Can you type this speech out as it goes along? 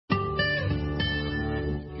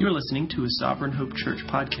You're listening to a Sovereign Hope Church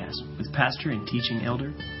podcast with pastor and teaching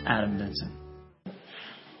elder Adam Vinson. All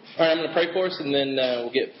right, I'm going to pray for us, and then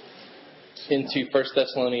we'll get into 1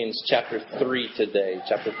 Thessalonians chapter 3 today.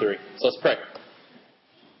 Chapter 3. So let's pray.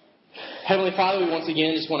 Heavenly Father, we once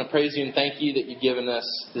again just want to praise you and thank you that you've given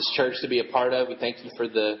us this church to be a part of. We thank you for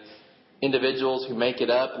the individuals who make it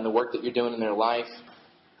up and the work that you're doing in their life.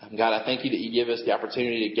 God, I thank you that you give us the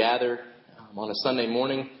opportunity to gather on a Sunday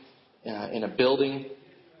morning in a building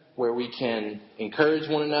where we can encourage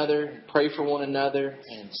one another, pray for one another,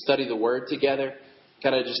 and study the Word together.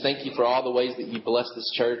 God, I just thank you for all the ways that you bless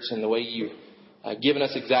this church and the way you've given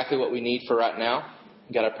us exactly what we need for right now.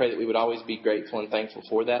 God, I pray that we would always be grateful and thankful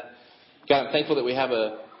for that. God, I'm thankful that we have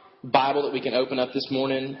a Bible that we can open up this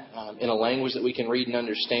morning in a language that we can read and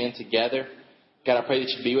understand together. God, I pray that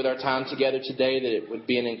you'd be with our time together today, that it would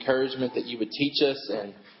be an encouragement, that you would teach us,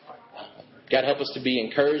 and God, help us to be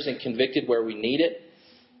encouraged and convicted where we need it.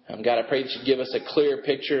 God, I pray that you give us a clear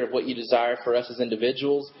picture of what you desire for us as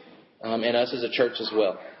individuals and us as a church as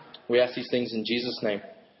well. We ask these things in Jesus' name.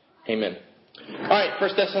 Amen. All right, 1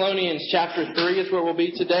 Thessalonians chapter 3 is where we'll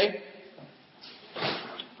be today.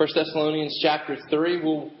 1 Thessalonians chapter 3.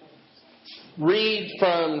 We'll read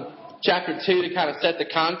from chapter 2 to kind of set the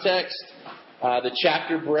context. The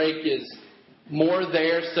chapter break is more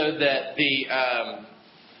there so that the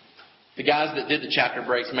guys that did the chapter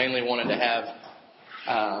breaks mainly wanted to have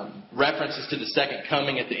references to the second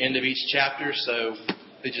coming at the end of each chapter, so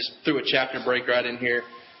they just threw a chapter break right in here.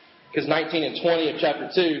 Because 19 and 20 of chapter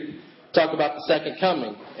 2 talk about the second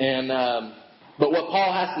coming. But what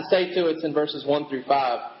Paul has to say to us in verses 1 through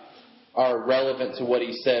 5 are relevant to what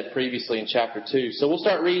he said previously in chapter 2. So we'll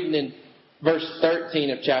start reading in verse 13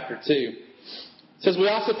 of chapter 2. It says, "We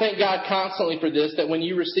also thank God constantly for this, that when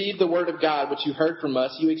you received the word of God, which you heard from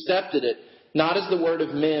us, you accepted it, not as the word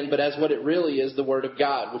of men, but as what it really is, the word of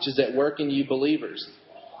God, which is at work in you believers.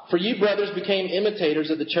 For you, brothers, became imitators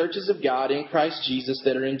of the churches of God in Christ Jesus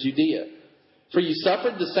that are in Judea. For you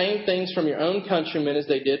suffered the same things from your own countrymen as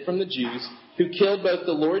they did from the Jews, who killed both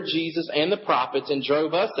the Lord Jesus and the prophets and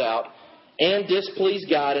drove us out, and displeased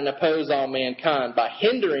God and opposed all mankind by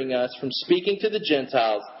hindering us from speaking to the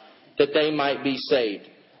Gentiles that they might be saved.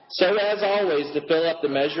 So as always to fill up the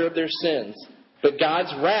measure of their sins. But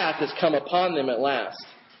God's wrath has come upon them at last.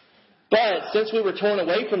 But since we were torn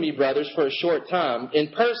away from you, brothers, for a short time, in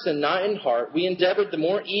person, not in heart, we endeavored the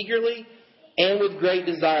more eagerly and with great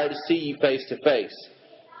desire to see you face to face.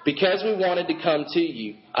 Because we wanted to come to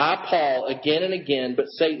you, I, Paul, again and again, but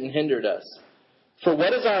Satan hindered us. For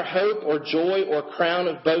what is our hope or joy or crown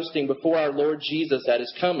of boasting before our Lord Jesus at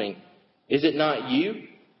his coming? Is it not you?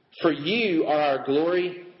 For you are our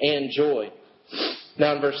glory and joy."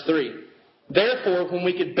 Now in verse 3. "Therefore, when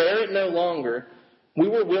we could bear it no longer, we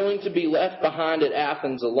were willing to be left behind at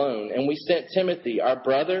Athens alone, and we sent Timothy, our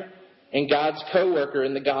brother and God's co-worker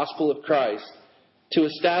in the gospel of Christ, to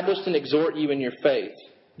establish and exhort you in your faith,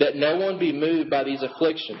 that no one be moved by these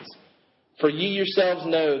afflictions. For you yourselves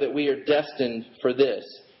know that we are destined for this.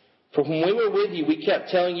 For when we were with you, we kept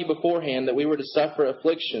telling you beforehand that we were to suffer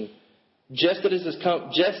affliction, just as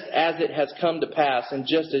it has come to pass, and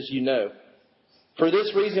just as you know. For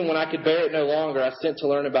this reason, when I could bear it no longer, I sent to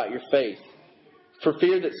learn about your faith, for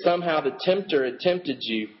fear that somehow the tempter had tempted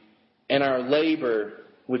you, and our labor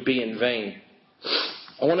would be in vain."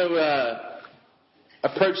 I want to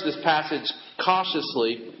approach this passage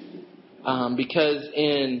cautiously, because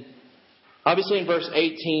obviously in verse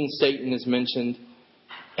 18, Satan is mentioned,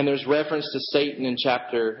 and there's reference to Satan in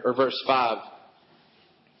verse 5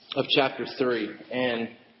 of chapter 3. And,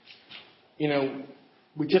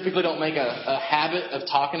 we typically don't make a habit of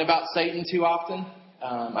talking about Satan too often.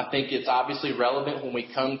 I think it's obviously relevant when we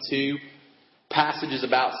come to passages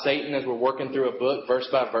about Satan as we're working through a book verse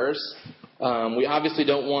by verse. We obviously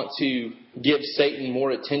don't want to give Satan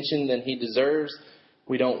more attention than he deserves.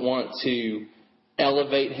 We don't want to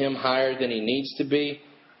elevate him higher than he needs to be.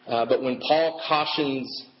 But when Paul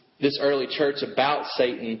cautions this early church about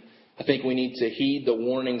Satan, I think we need to heed the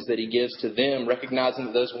warnings that he gives to them, recognizing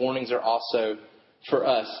that those warnings are also for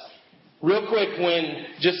us. Real quick,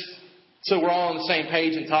 just so we're all on the same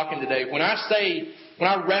page and talking today, when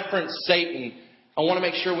I reference Satan, I want to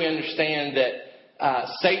make sure we understand that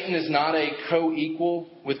Satan is not a co-equal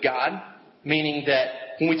with God, meaning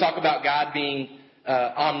that when we talk about God being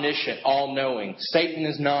omniscient, all-knowing, Satan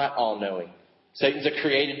is not all-knowing. Satan's a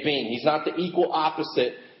created being. He's not the equal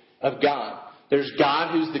opposite of God. There's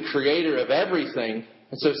God who's the creator of everything,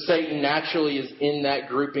 and so Satan naturally is in that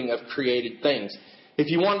grouping of created things. If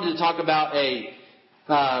you wanted to talk about a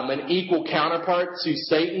An equal counterpart to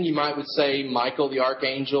Satan, you might would say Michael the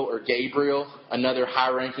archangel or Gabriel, another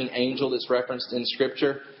high-ranking angel that's referenced in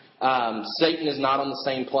Scripture. Satan is not on the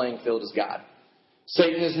same playing field as God.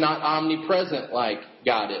 Satan is not omnipresent like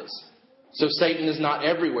God is. So Satan is not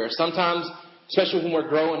everywhere. Sometimes, especially when we're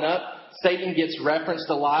growing up, Satan gets referenced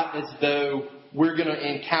a lot as though we're going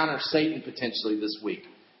to encounter Satan potentially this week.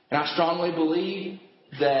 And I strongly believe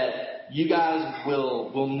that you guys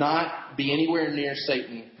will not be anywhere near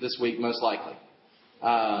Satan this week, most likely.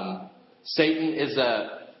 Satan is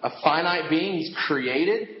a finite being. He's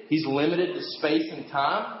created. He's limited to space and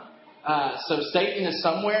time. So Satan is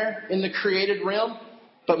somewhere in the created realm,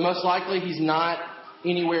 but most likely he's not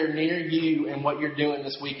anywhere near you and what you're doing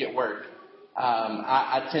this week at work.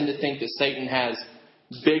 I tend to think that Satan has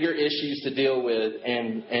bigger issues to deal with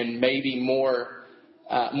and maybe more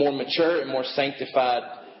mature and more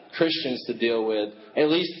sanctified Christians to deal with, at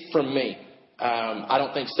least from me. I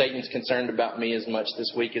don't think Satan's concerned about me as much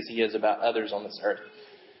this week as he is about others on this earth.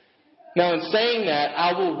 Now, in saying that,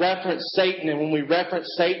 I will reference Satan, and when we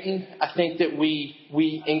reference Satan, I think that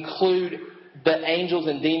we include the angels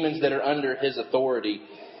and demons that are under his authority,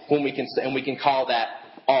 and we can call that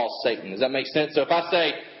all Satan. Does that make sense? So if I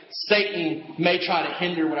say Satan may try to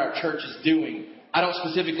hinder what our church is doing, I don't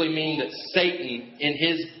specifically mean that Satan in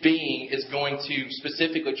his being is going to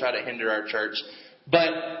specifically try to hinder our church, but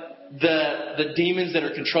the demons that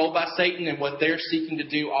are controlled by Satan and what they're seeking to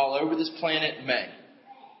do all over this planet may.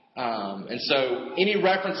 And so any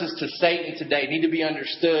references to Satan today need to be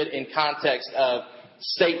understood in context of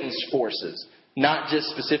Satan's forces, not just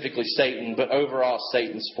specifically Satan, but overall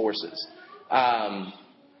Satan's forces.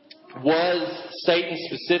 Was Satan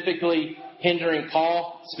specifically hindering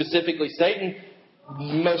Paul, specifically Satan?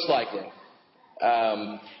 Most likely.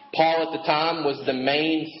 Paul at the time was the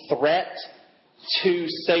main threat to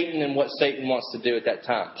Satan and what Satan wants to do at that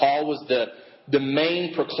time. Paul was the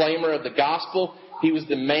main proclaimer of the gospel. He was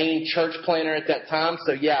the main church planner at that time.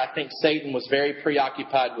 So yeah, I think Satan was very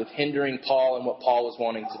preoccupied with hindering Paul and what Paul was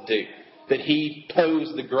wanting to do. That he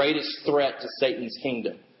posed the greatest threat to Satan's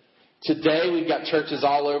kingdom. Today we've got churches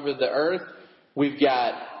all over the earth. We've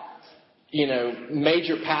got,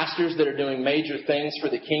 major pastors that are doing major things for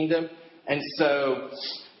the kingdom. And so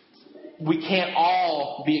we can't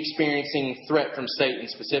all be experiencing threat from Satan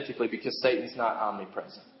specifically because Satan's not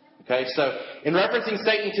omnipresent. Okay, so in referencing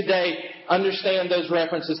Satan today, understand those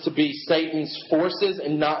references to be Satan's forces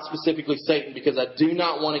and not specifically Satan, because I do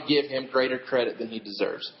not want to give him greater credit than he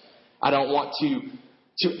deserves. I don't want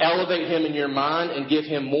to elevate him in your mind and give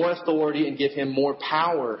him more authority and give him more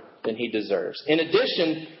power than he deserves. In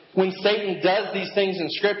addition, when Satan does these things in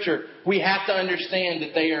Scripture, we have to understand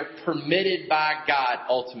that they are permitted by God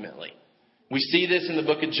ultimately. We see this in the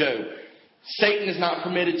book of Job. Satan is not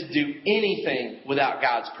permitted to do anything without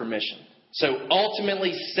God's permission. So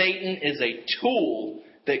ultimately, Satan is a tool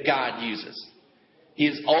that God uses. He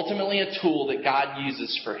is ultimately a tool that God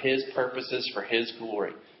uses for his purposes, for his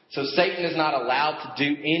glory. So Satan is not allowed to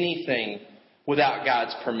do anything without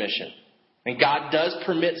God's permission. And God does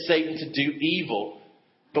permit Satan to do evil.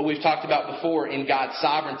 But we've talked about before, in God's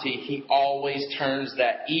sovereignty, he always turns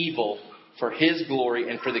that evil for his glory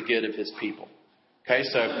and for the good of his people. Okay,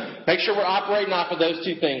 so make sure we're operating off of those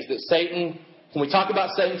two things. That Satan, when we talk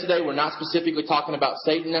about Satan today, we're not specifically talking about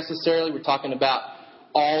Satan necessarily. We're talking about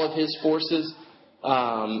all of his forces.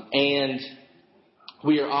 And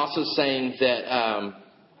we are also saying that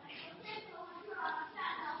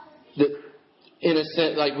in a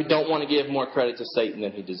sense, like, we don't want to give more credit to Satan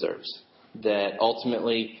than he deserves. That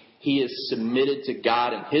ultimately he is submitted to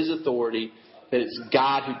God and his authority. That it's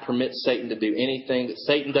God who permits Satan to do anything. That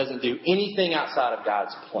Satan doesn't do anything outside of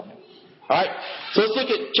God's plan. Alright, so let's look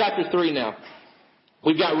at chapter 3 now.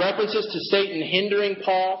 We've got references to Satan hindering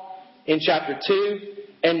Paul in chapter 2.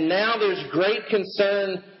 And now there's great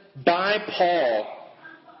concern by Paul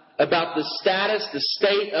about the status, the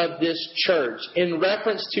state of this church in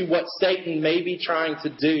reference to what Satan may be trying to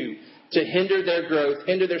do to hinder their growth,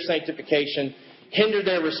 hinder their sanctification, hinder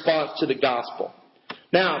their response to the gospel.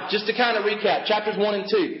 Now, just to kind of recap, chapters 1 and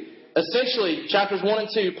 2. Essentially, chapters 1 and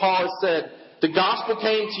 2, Paul has said, the gospel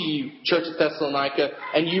came to you, church of Thessalonica,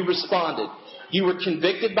 and you responded. You were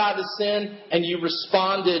convicted by the sin, and you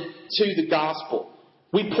responded to the gospel.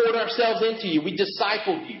 We poured ourselves into you. We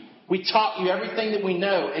discipled you. We taught you everything that we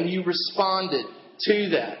know, and you responded to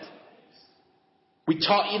that. We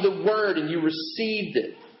taught you the word, and you received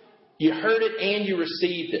it. You heard it, and you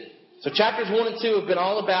received it. So chapters 1 and 2 have been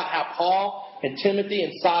all about how Paul and Timothy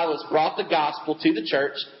and Silas brought the gospel to the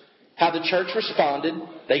church, how the church responded,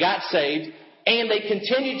 they got saved, and they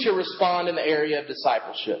continued to respond in the area of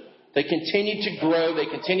discipleship. They continued to grow. They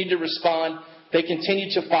continued to respond. They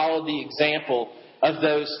continued to follow the example of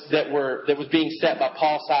those that was being set by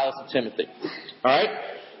Paul, Silas, and Timothy. All right?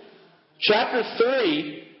 Chapter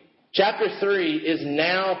 3 is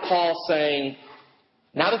now Paul saying,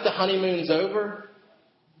 now that the honeymoon's over,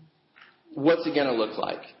 what's it going to look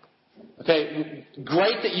like? Okay,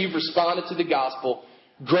 great that you've responded to the gospel.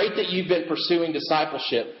 Great that you've been pursuing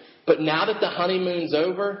discipleship. But now that the honeymoon's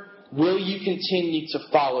over, will you continue to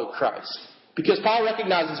follow Christ? Because Paul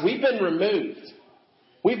recognizes we've been removed.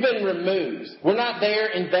 We've been removed. We're not there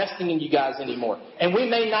investing in you guys anymore. And we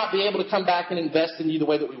may not be able to come back and invest in you the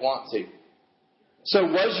way that we want to. So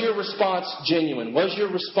was your response genuine? Was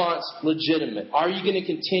your response legitimate? Are you going to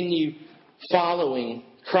continue following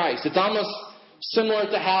Christ? It's almost similar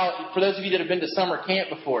to how, for those of you that have been to summer camp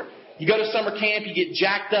before, you go to summer camp, you get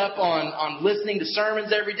jacked up on listening to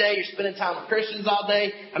sermons every day, you're spending time with Christians all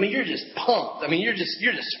day. I mean, you're just pumped. I mean, you're just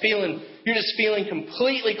feeling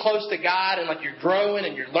completely close to God and like you're growing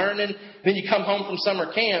and you're learning. Then you come home from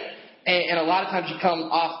summer camp and a lot of times you come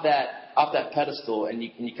off that pedestal and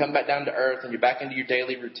you come back down to earth and you're back into your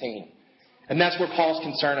daily routine. And that's where Paul's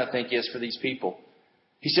concern, I think, is for these people.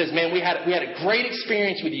 He says, man, we had a great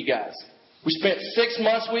experience with you guys. We spent 6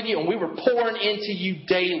 months with you and we were pouring into you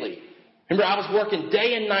daily. Remember, I was working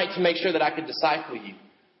day and night to make sure that I could disciple you.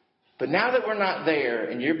 But now that we're not there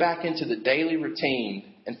and you're back into the daily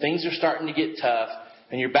routine and things are starting to get tough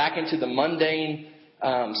and you're back into the mundane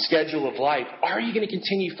schedule of life, are you going to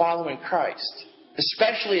continue following Christ?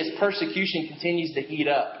 Especially as persecution continues to heat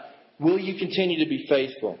up. Will you continue to be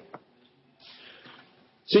faithful?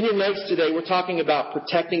 So in your notes today, we're talking about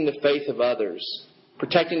protecting the faith of others.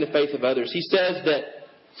 Protecting the faith of others. He says that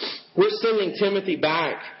we're sending Timothy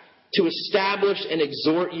back to establish and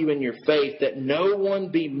exhort you in your faith, that no one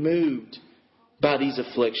be moved by these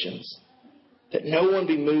afflictions. That no one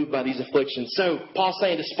be moved by these afflictions. So Paul's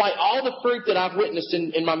saying, despite all the fruit that I've witnessed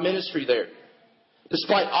in my ministry there,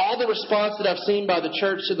 despite all the response that I've seen by the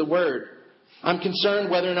church to the word, I'm concerned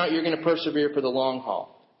whether or not you're going to persevere for the long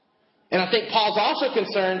haul. And I think Paul's also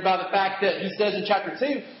concerned by the fact that he says in chapter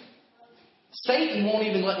 2, Satan won't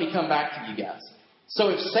even let me come back to you guys. So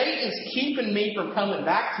if Satan's keeping me from coming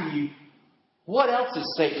back to you, what else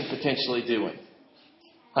is Satan potentially doing?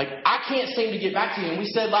 Like, I can't seem to get back to you. And we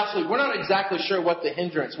said last week, we're not exactly sure what the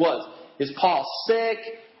hindrance was. Is Paul sick?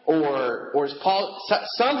 Or is Paul...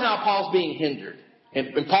 Somehow Paul's being hindered.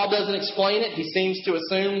 And Paul doesn't explain it. He seems to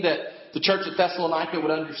assume that the church at Thessalonica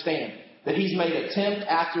would understand that he's made attempt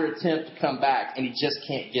after attempt to come back, and he just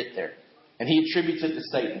can't get there. And he attributes it to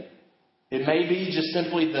Satan. It may be just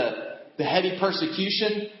simply the heavy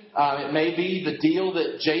persecution. It may be the deal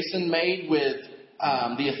that Jason made with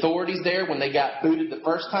the authorities there when they got booted the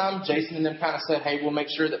first time. Jason and them kind of said, hey, we'll make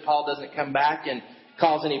sure that Paul doesn't come back and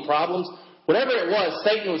cause any problems. Whatever it was,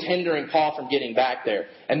 Satan was hindering Paul from getting back there.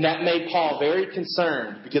 And that made Paul very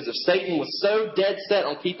concerned, because if Satan was so dead set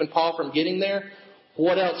on keeping Paul from getting there,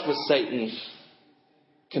 what else was Satan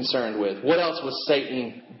concerned with? What else was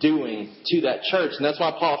Satan doing to that church? And that's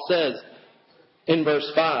why Paul says in verse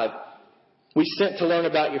 5, we sent to learn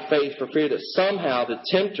about your faith for fear that somehow the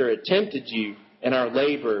tempter had tempted you and our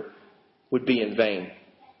labor would be in vain.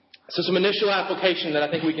 So some initial application that I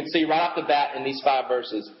think we can see right off the bat in these 5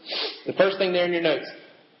 verses. The first thing there in your notes.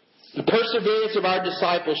 The perseverance of our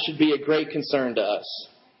disciples should be a great concern to us.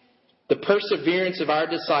 The perseverance of our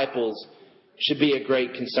disciples should be a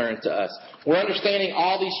great concern to us. We're understanding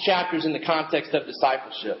all these chapters in the context of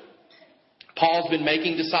discipleship. Paul's been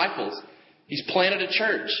making disciples. He's planted a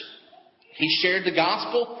church. He's shared the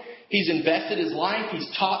gospel. He's invested his life. He's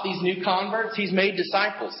taught these new converts. He's made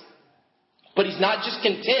disciples. But he's not just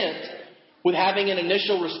content with having an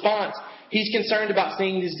initial response. He's concerned about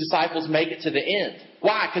seeing these disciples make it to the end.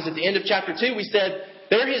 Why? Because at the end of chapter 2, we said,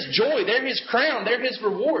 they're his joy, they're his crown, they're his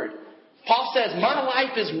reward. Paul says, my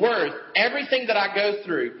life is worth everything that I go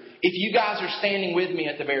through if you guys are standing with me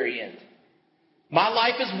at the very end. My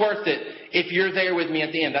life is worth it if you're there with me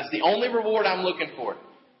at the end. That's the only reward I'm looking for.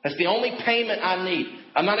 That's the only payment I need.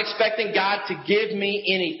 I'm not expecting God to give me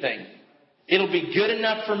anything. It'll be good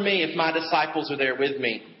enough for me if my disciples are there with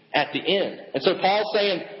me at the end. And so Paul's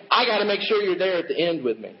saying, I got to make sure you're there at the end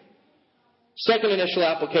with me. Second initial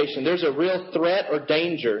application, there's a real threat or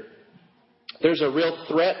danger. There's a real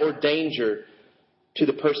threat or danger to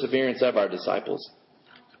the perseverance of our disciples.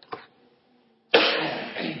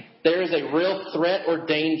 There is a real threat or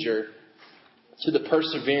danger to the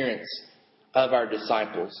perseverance of our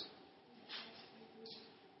disciples.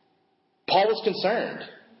 Paul was concerned.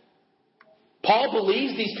 Paul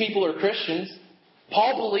believes these people are Christians.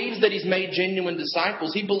 Paul believes that he's made genuine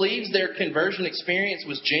disciples. He believes their conversion experience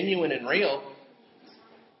was genuine and real.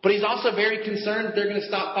 But he's also very concerned that they're going to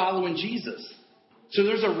stop following Jesus. So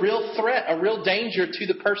there's a real threat, a real danger to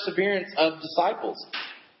the perseverance of disciples.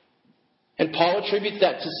 And Paul attributes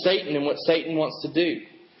that to Satan and what Satan wants to do.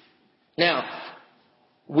 Now,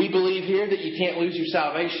 we believe here that you can't lose your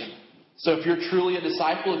salvation. So if you're truly a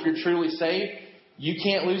disciple, if you're truly saved, you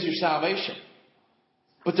can't lose your salvation.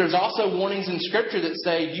 But there's also warnings in Scripture that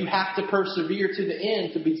say you have to persevere to the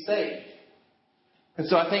end to be saved. And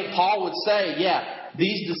so I think Paul would say, yeah,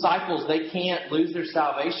 these disciples, they can't lose their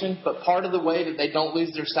salvation, but part of the way that they don't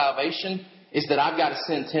lose their salvation is that I've got to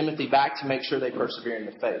send Timothy back to make sure they persevere in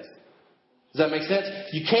the faith. Does that make sense?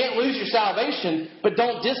 You can't lose your salvation, but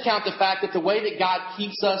don't discount the fact that the way that God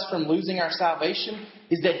keeps us from losing our salvation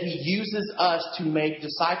is that He uses us to make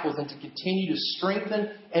disciples and to continue to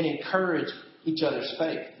strengthen and encourage each other's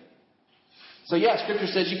faith. So yeah, Scripture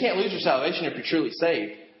says you can't lose your salvation if you're truly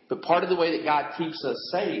saved, but part of the way that God keeps us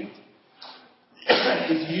saved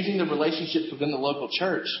is using the relationships within the local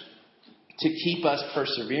church to keep us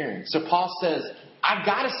persevering. So Paul says, I've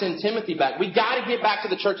got to send Timothy back. We've got to get back to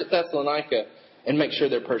the church at Thessalonica and make sure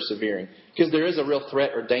they're persevering, because there is a real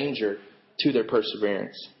threat or danger to their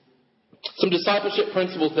perseverance. Some discipleship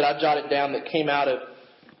principles that I've jotted down that came out of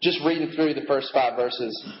just reading through the first 5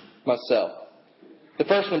 verses myself. The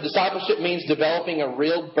first one, discipleship means developing a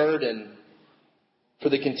real burden for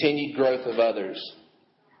the continued growth of others.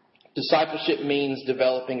 Discipleship means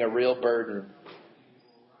developing a real burden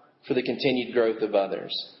for the continued growth of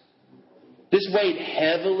others. This weighed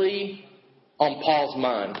heavily on Paul's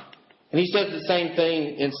mind. And he says the same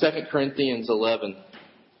thing in 2 Corinthians 11.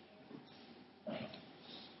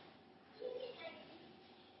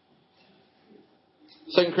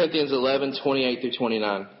 2 Corinthians 11, 28 through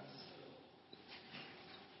 29.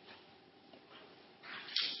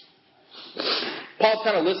 Paul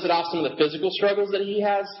kind of listed off some of the physical struggles that he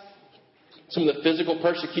has, some of the physical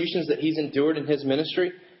persecutions that he's endured in his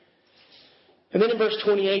ministry. And then in verse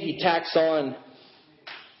 28, he tacks on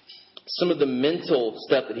some of the mental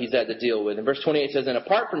stuff that he's had to deal with. In verse 28 it says, and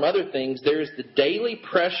apart from other things, there is the daily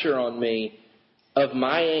pressure on me of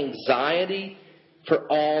my anxiety for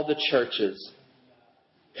all the churches.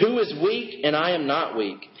 Who is weak and I am not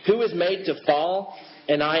weak? Who is made to fall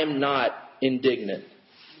and I am not indignant?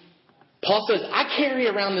 Paul says, I carry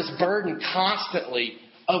around this burden constantly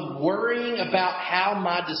of worrying about how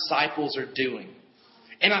my disciples are doing.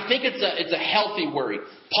 And I think it's a healthy worry.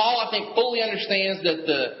 Paul, I think, fully understands that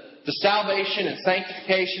the salvation and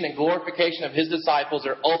sanctification and glorification of his disciples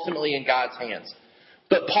are ultimately in God's hands.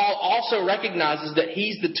 But Paul also recognizes that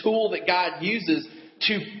he's the tool that God uses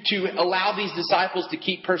to allow these disciples to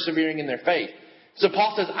keep persevering in their faith. So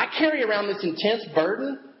Paul says, I carry around this intense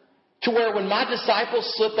burden to where when my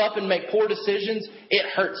disciples slip up and make poor decisions, it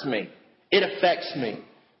hurts me. It affects me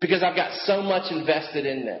because I've got so much invested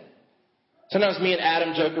in them. Sometimes me and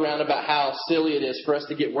Adam joke around about how silly it is for us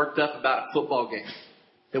to get worked up about a football game.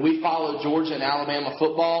 That we follow Georgia and Alabama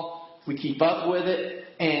football. We keep up with it.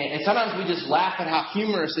 And sometimes we just laugh at how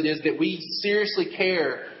humorous it is that we seriously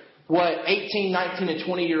care what 18, 19, and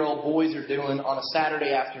 20-year-old boys are doing on a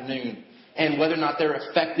Saturday afternoon and whether or not they're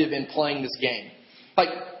effective in playing this game. Like,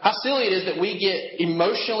 how silly it is that we get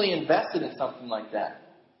emotionally invested in something like that.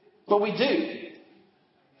 But we do.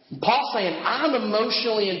 Paul's saying, I'm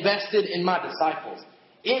emotionally invested in my disciples.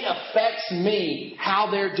 It affects me how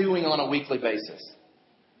they're doing on a weekly basis.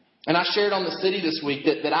 And I shared on the city this week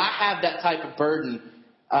that I have that type of burden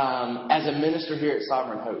as a minister here at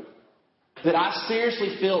Sovereign Hope. That I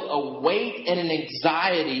seriously feel a weight and an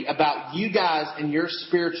anxiety about you guys and your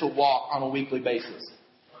spiritual walk on a weekly basis.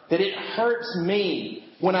 That it hurts me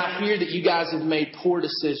when I hear that you guys have made poor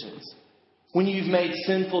decisions. When you've made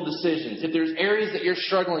sinful decisions. If there's areas that you're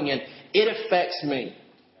struggling in, it affects me.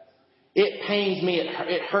 It pains me.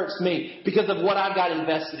 It hurts me because of what I've got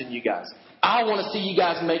invested in you guys. I want to see you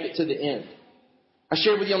guys make it to the end. I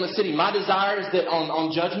shared with you on the city, my desire is that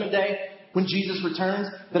on Judgment Day, when Jesus returns,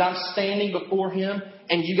 that I'm standing before Him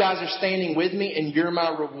and you guys are standing with me and you're my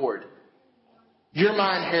reward. You're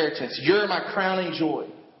my inheritance. You're my crowning joy.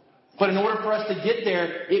 But in order for us to get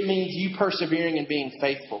there, it means you persevering and being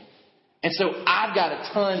faithful. And so I've got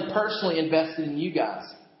a ton personally invested in you guys.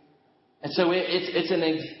 And so it's an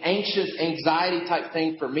anxious, anxiety type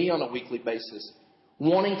thing for me on a weekly basis.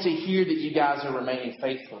 Wanting to hear that you guys are remaining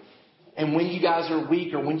faithful. And when you guys are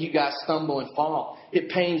weak or when you guys stumble and fall, it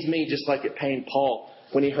pains me just like it pained Paul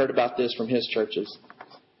when he heard about this from his churches.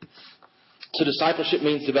 So discipleship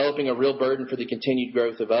means developing a real burden for the continued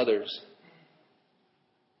growth of others.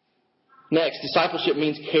 Next, discipleship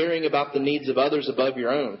means caring about the needs of others above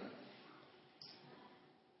your own.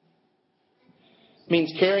 It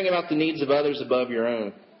means caring about the needs of others above your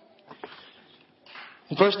own.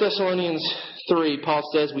 In 1 Thessalonians 3, Paul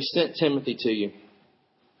says, we sent Timothy to you.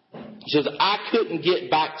 He says, I couldn't get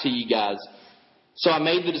back to you guys, so I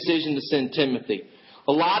made the decision to send Timothy.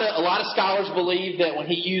 A lot of scholars believe that when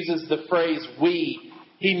he uses the phrase we,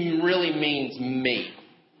 he really means me.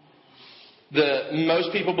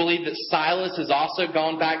 Most people believe that Silas has also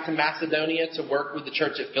gone back to Macedonia to work with the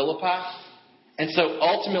church at Philippi. And so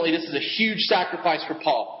ultimately this is a huge sacrifice for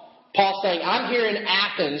Paul. Paul's saying, I'm here in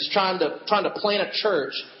Athens trying to plant a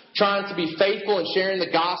church, trying to be faithful and sharing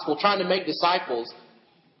the gospel, trying to make disciples.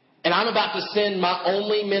 And I'm about to send my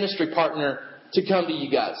only ministry partner to come to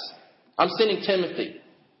you guys. I'm sending Timothy.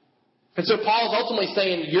 And so Paul's ultimately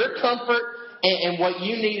saying, your comfort and what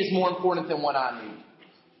you need is more important than what I need.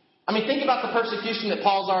 I mean, think about the persecution that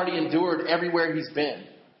Paul's already endured everywhere he's been.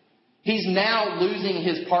 He's now losing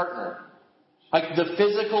his partner. Like the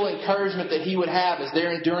physical encouragement that he would have as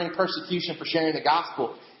they're enduring persecution for sharing the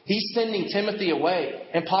gospel. He's sending Timothy away.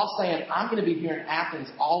 And Paul's saying, I'm going to be here in Athens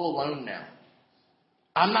all alone now.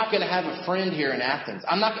 I'm not going to have a friend here in Athens.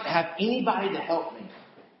 I'm not going to have anybody to help me.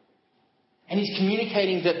 And he's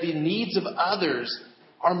communicating that the needs of others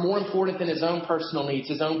are more important than his own personal needs,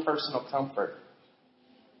 his own personal comfort.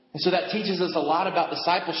 And so that teaches us a lot about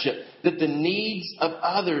discipleship, that the needs of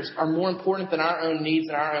others are more important than our own needs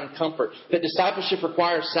and our own comfort, that discipleship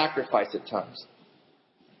requires sacrifice at times.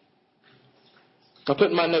 I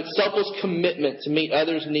put in my notes, selfless commitment to meet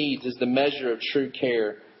others' needs is the measure of true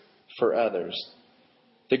care for others.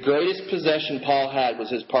 The greatest possession Paul had was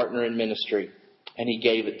his partner in ministry, and he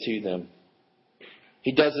gave it to them.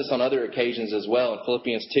 He does this on other occasions as well. In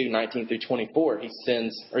Philippians 2, 19 through 24, he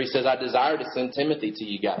says, I desire to send Timothy to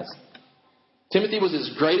you guys. Timothy was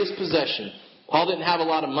his greatest possession. Paul didn't have a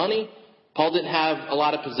lot of money. Paul didn't have a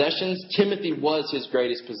lot of possessions. Timothy was his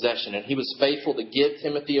greatest possession. And he was faithful to give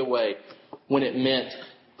Timothy away when it meant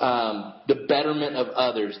the betterment of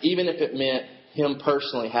others, even if it meant him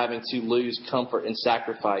personally having to lose comfort and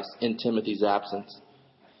sacrifice in Timothy's absence.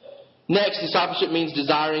 Next, discipleship means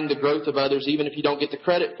desiring the growth of others even if you don't get the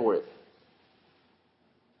credit for it.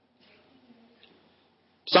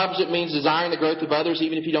 Discipleship means desiring the growth of others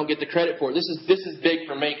even if you don't get the credit for it. This is big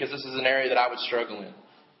for me because this is an area that I would struggle in.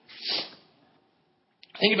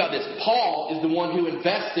 Think about this. Paul is the one who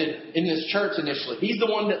invested in this church initially. He's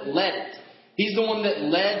the one that led it. He's the one that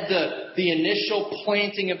led the initial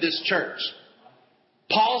planting of this church.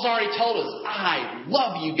 Paul's already told us, I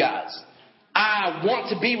love you guys. I want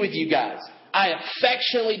to be with you guys. I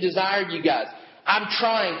affectionately desire you guys. I'm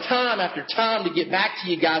trying time after time to get back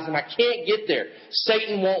to you guys, and I can't get there.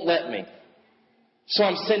 Satan won't let me. So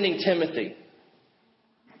I'm sending Timothy.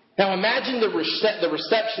 Now imagine the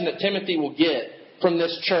reception that Timothy will get from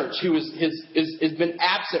this church, who has been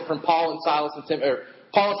absent from Paul and Silas and Timothy.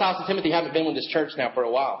 Paul and Silas and Timothy haven't been with this church now for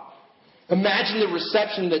a while. Imagine the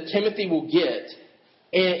reception that Timothy will get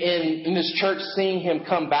in this church, seeing him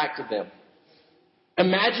come back to them.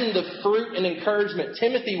 Imagine the fruit and encouragement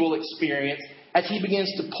Timothy will experience as he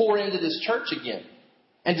begins to pour into this church again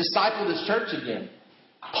and disciple this church again.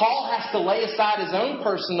 Paul has to lay aside his own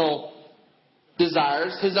personal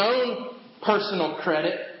desires, his own personal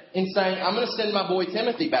credit, in saying, I'm going to send my boy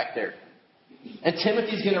Timothy back there. And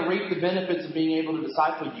Timothy's going to reap the benefits of being able to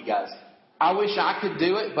disciple you guys. I wish I could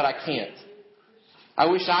do it, but I can't. I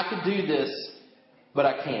wish I could do this, but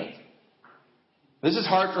I can't. This is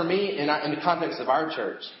hard for me in the context of our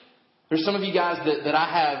church. There's some of you guys that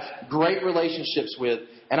I have great relationships with,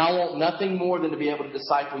 and I want nothing more than to be able to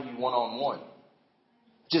disciple you one-on-one.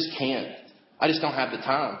 Just can't. I just don't have the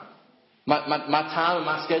time. My time and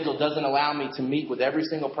my schedule doesn't allow me to meet with every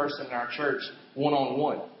single person in our church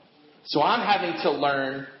one-on-one. So I'm having to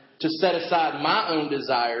learn to set aside my own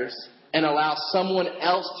desires and allow someone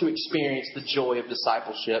else to experience the joy of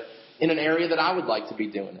discipleship in an area that I would like to be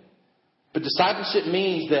doing it. But discipleship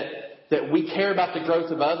means that we care about the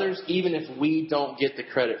growth of others even if we don't get the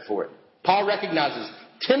credit for it. Paul recognizes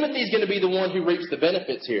Timothy's going to be the one who reaps the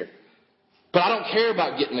benefits here. But I don't care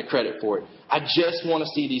about getting the credit for it. I just want to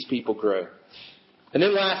see these people grow. And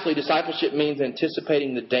then lastly, discipleship means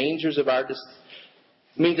anticipating the dangers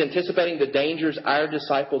our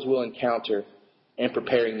disciples will encounter and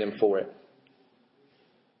preparing them for it.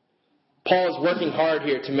 Paul is working hard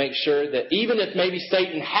here to make sure that even if maybe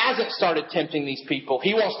Satan hasn't started tempting these people,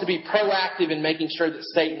 he wants to be proactive in making sure that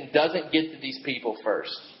Satan doesn't get to these people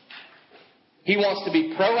first. He wants to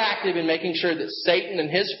be proactive in making sure that Satan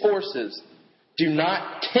and his forces do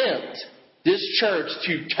not tempt this church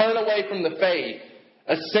to turn away from the faith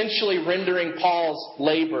essentially rendering Paul's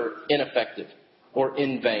labor ineffective or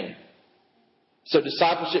in vain. So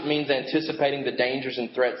discipleship means anticipating the dangers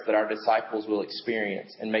and threats that our disciples will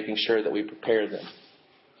experience and making sure that we prepare them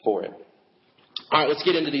for it. All right, let's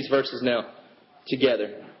get into these verses now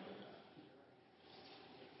together.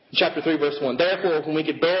 Chapter 3, verse 1. Therefore, when we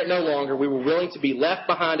could bear it no longer, we were willing to be left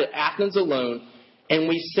behind at Athens alone, and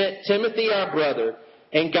we sent Timothy, our brother,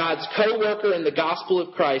 and God's co-worker in the gospel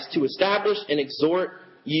of Christ, to establish and exhort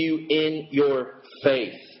you in your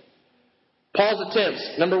faith. Paul's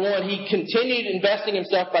attempts. Number one, he continued investing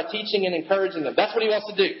himself by teaching and encouraging them. That's what he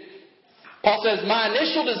wants to do. Paul says, my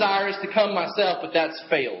initial desire is to come myself, but that's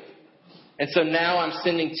failed. And so now I'm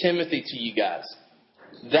sending Timothy to you guys.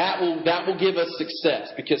 That will give us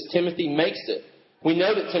success because Timothy makes it. We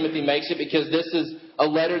know that Timothy makes it because this is a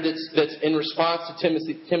letter that's in response to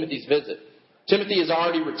Timothy's visit. Timothy has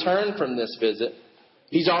already returned from this visit.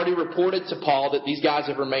 He's already reported to Paul that these guys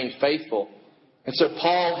have remained faithful. And so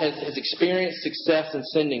Paul has experienced success in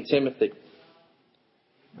sending Timothy.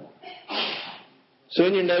 So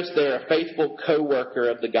in your notes there, a faithful co-worker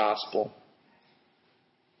of the gospel.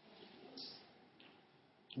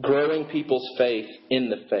 Growing people's faith in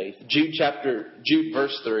the faith. Jude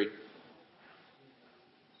verse 3.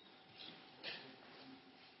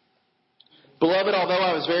 Beloved, although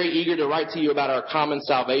I was very eager to write to you about our common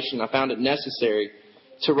salvation, I found it necessary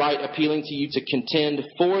to write appealing to you to contend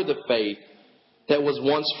for the faith that was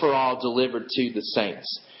once for all delivered to the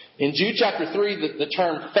saints. In Jude chapter 3, the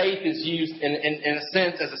term faith is used in a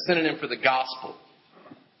sense as a synonym for the gospel.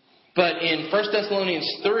 But in 1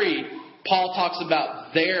 Thessalonians 3, Paul talks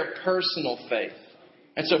about their personal faith.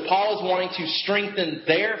 And so Paul is wanting to strengthen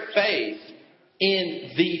their faith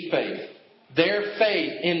in the faith. Their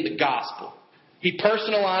faith in the gospel. He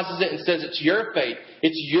personalizes it and says it's your faith.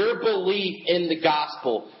 It's your belief in the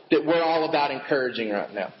gospel that we're all about encouraging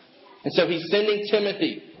right now. And so he's sending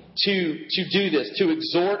Timothy to do this, to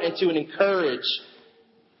exhort and to encourage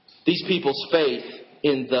these people's faith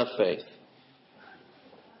in the faith.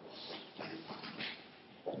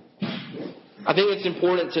 I think it's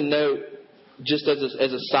important to note, just as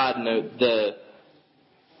a side note, the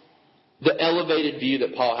elevated view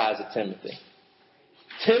that Paul has of Timothy.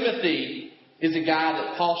 Timothy is a guy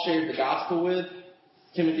that Paul shared the gospel with.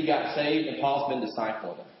 Timothy got saved, and Paul's been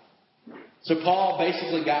discipling him. So Paul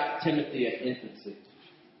basically got Timothy at infancy.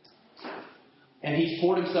 And he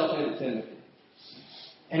poured himself into Timothy.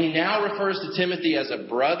 And he now refers to Timothy as a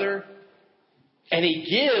brother. And he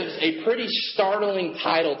gives a pretty startling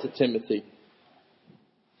title to Timothy.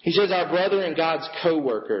 He says, our brother and God's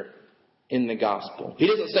co-worker in the gospel. He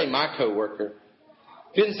doesn't say my co-worker.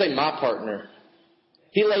 He doesn't say my partner.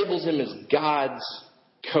 He labels him as God's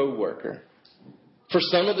co-worker. For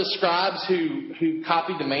some of the scribes who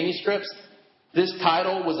copied the manuscripts, this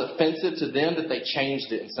title was offensive to them that they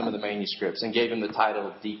changed it in some of the manuscripts and gave him the title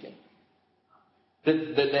of deacon.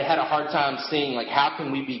 That they had a hard time seeing, like, how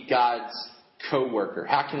can we be God's co-worker?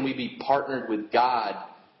 How can we be partnered with God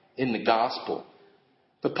in the gospel?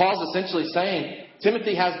 But Paul's essentially saying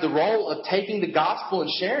Timothy has the role of taking the gospel and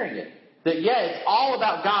sharing it. That, it's all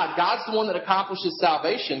about God. God's the one that accomplishes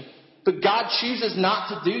salvation. But God chooses not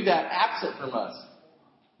to do that absent from us.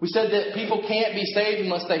 We said that people can't be saved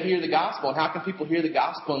unless they hear the gospel. And how can people hear the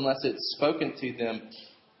gospel unless it's spoken to them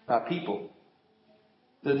by people?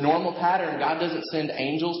 The normal pattern, God doesn't send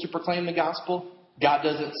angels to proclaim the gospel. God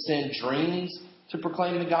doesn't send dreams to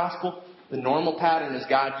proclaim the gospel. The normal pattern is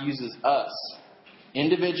God uses us,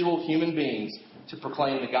 individual human beings, to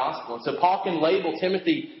proclaim the gospel. And so Paul can label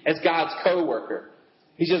Timothy as God's co-worker.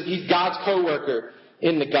 He says he's God's co-worker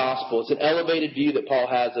in the gospel. It's an elevated view that Paul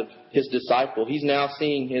has of his disciple. He's now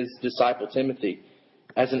seeing his disciple Timothy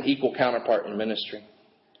as an equal counterpart in ministry.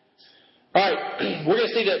 All right, we're going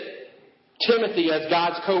to see that Timothy, as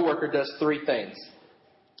God's co-worker, does three things.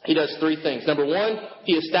 He does three things. Number one,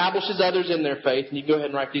 he establishes others in their faith. And you can go ahead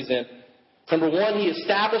and write these in. Number one, he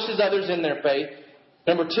establishes others in their faith.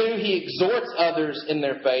 Number two, he exhorts others in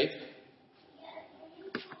their faith.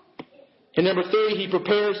 And number three, he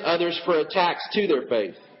prepares others for attacks to their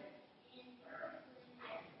faith.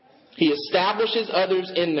 He establishes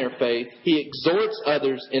others in their faith. He exhorts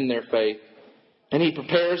others in their faith. And he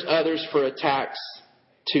prepares others for attacks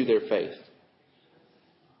to their faith.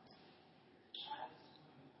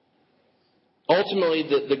 Ultimately,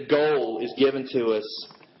 the goal is given to us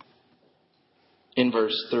in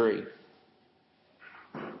verse 3.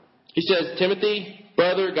 He says, Timothy,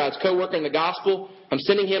 brother, God's co-worker in the gospel, I'm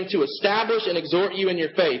sending him to establish and exhort you in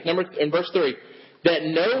your faith. In verse 3, that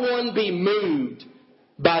no one be moved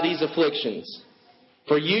by these afflictions.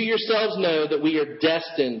 For you yourselves know that we are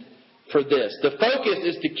destined for this. The focus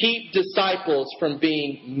is to keep disciples from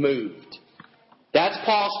being moved. That's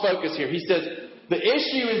Paul's focus here. He says, the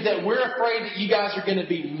issue is that we're afraid that you guys are going to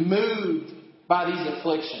be moved by these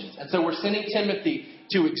afflictions. And so we're sending Timothy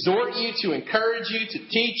to exhort you, to encourage you, to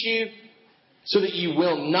teach you, so that you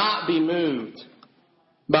will not be moved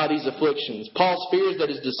by these afflictions. Paul fears that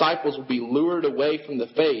his disciples will be lured away from the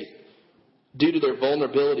faith due to their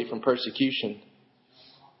vulnerability from persecution.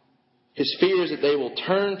 His fear is that they will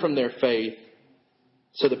turn from their faith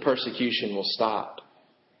so the persecution will stop.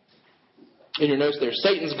 In your notes there,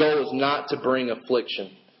 Satan's goal is not to bring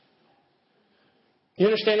affliction. You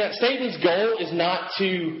understand that? Satan's goal is not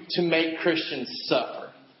to make Christians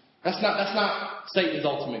suffer. That's not Satan's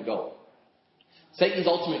ultimate goal. Satan's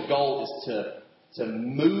ultimate goal is to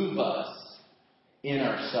move us in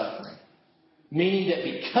our suffering. Meaning that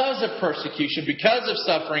because of persecution, because of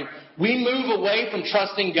suffering, we move away from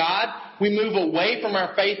trusting God. We move away from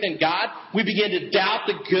our faith in God. We begin to doubt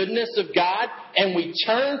the goodness of God. And we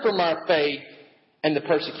turn from our faith and the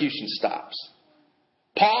persecution stops.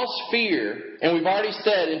 Paul's fear, and we've already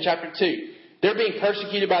said in chapter 2, they're being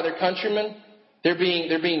persecuted by their countrymen. They're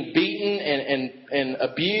being beaten and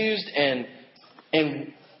abused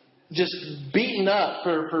and just beaten up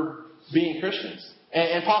for being Christians.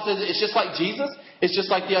 And Paul says it's just like Jesus. It's just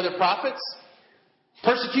like the other prophets.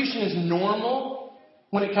 Persecution is normal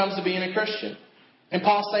when it comes to being a Christian. And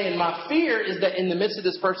Paul's saying, my fear is that in the midst of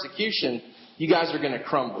this persecution, you guys are going to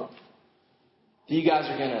crumble. You guys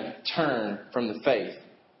are going to turn from the faith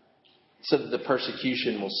so that the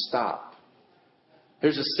persecution will stop.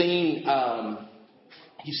 There's a scene,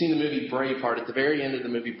 you've seen the movie Braveheart. At the very end of the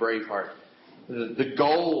movie Braveheart,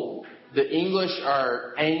 the English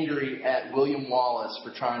are angry at William Wallace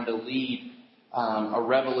for trying to lead a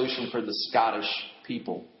revolution for the Scottish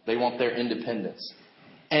people. They want their independence.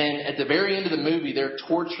 And at the very end of the movie, they're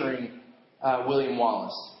torturing William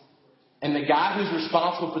Wallace. And the guy who's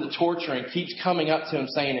responsible for the torturing keeps coming up to him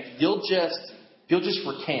saying, if you'll just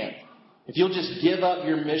recant, if you'll just give up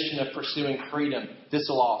your mission of pursuing freedom, this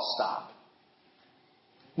will all stop.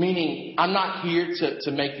 Meaning, I'm not here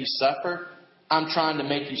to make you suffer. I'm trying to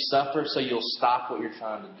make you suffer so you'll stop what you're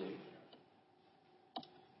trying to do.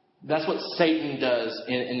 That's what Satan does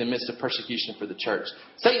in the midst of persecution for the church.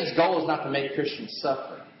 Satan's goal is not to make Christians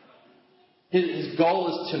suffer. His goal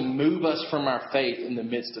is to move us from our faith in the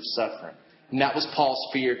midst of suffering. And that was Paul's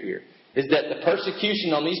fear here. Is that the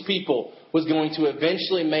persecution on these people was going to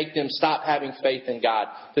eventually make them stop having faith in God.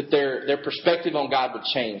 That their perspective on God would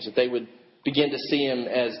change. That they would begin to see Him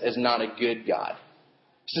as not a good God.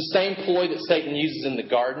 It's the same ploy that Satan uses in the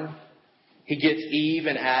garden. He gets Eve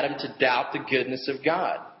and Adam to doubt the goodness of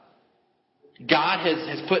God. God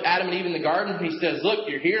has put Adam and Eve in the garden and He says, look,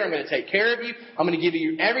 you're here. I'm going to take care of you. I'm going to give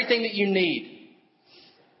you everything that you need.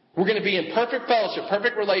 We're going to be in perfect fellowship,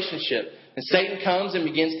 perfect relationship. And Satan comes and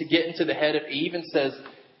begins to get into the head of Eve and says,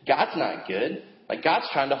 God's not good. Like, God's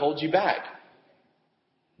trying to hold you back.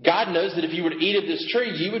 God knows that if you were to eat of this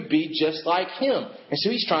tree, you would be just like Him. And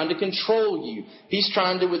so He's trying to control you. He's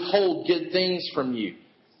trying to withhold good things from you.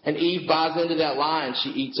 And Eve buys into that lie and she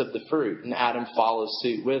eats of the fruit. And Adam follows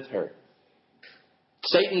suit with her.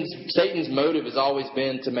 Satan's motive has always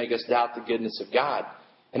been to make us doubt the goodness of God.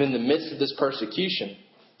 And in the midst of this persecution,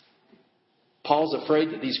 Paul's afraid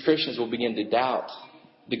that these Christians will begin to doubt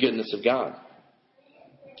the goodness of God.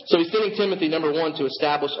 So he's sending Timothy, number one, to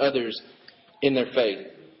establish others in their faith.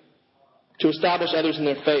 To establish others in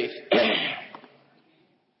their faith.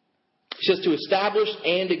 He says to establish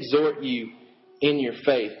and exhort you in your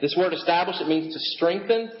faith. This word establish, it means to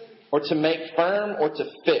strengthen or to make firm or to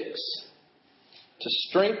fix. To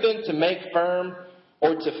strengthen, to make firm,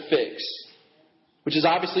 or to fix. Which is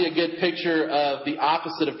obviously a good picture of the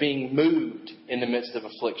opposite of being moved in the midst of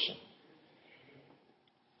affliction.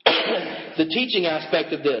 The teaching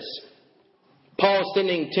aspect of this. Paul is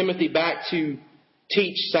sending Timothy back to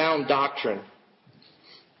teach sound doctrine.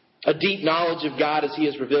 A deep knowledge of God as He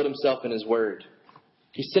has revealed Himself in His Word.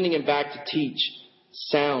 He's sending him back to teach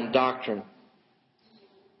sound doctrine.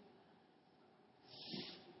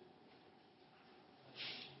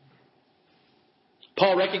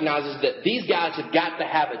 Paul recognizes that these guys have got to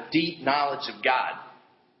have a deep knowledge of God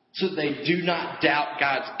so that they do not doubt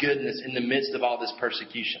God's goodness in the midst of all this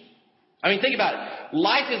persecution. I mean, think about it.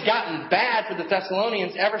 Life has gotten bad for the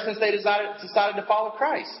Thessalonians ever since they decided to follow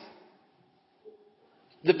Christ.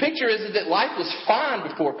 The picture is that life was fine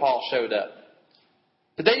before Paul showed up.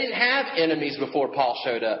 But they didn't have enemies before Paul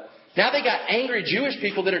showed up. Now they got angry Jewish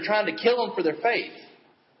people that are trying to kill them for their faith.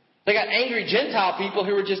 They got angry Gentile people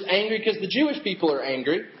who are just angry because the Jewish people are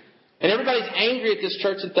angry. And everybody's angry at this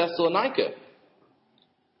church in Thessalonica.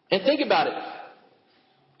 And think about it.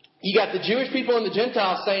 You got the Jewish people and the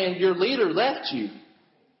Gentiles saying, your leader left you.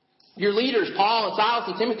 Your leaders, Paul and Silas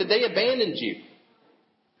and Timothy, they abandoned you.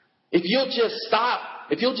 If you'll just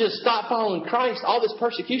stop following Christ, all this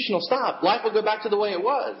persecution will stop. Life will go back to the way it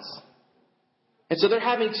was. And so they're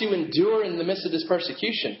having to endure in the midst of this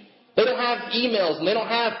persecution. They don't have emails and they don't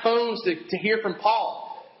have phones to hear from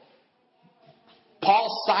Paul.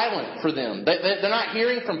 Paul's silent for them. They're not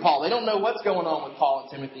hearing from Paul. They don't know what's going on with Paul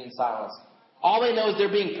and Timothy and Silas. All they know is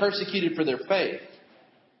they're being persecuted for their faith.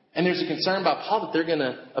 And there's a concern by Paul that they're going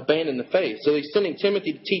to abandon the faith. So he's sending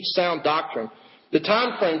Timothy to teach sound doctrine. The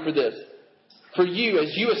time frame for this, for you,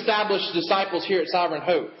 as you establish disciples here at Sovereign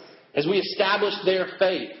Hope, as we establish their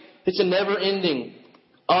faith, it's a never-ending,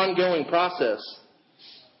 ongoing process.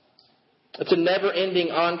 It's a never-ending,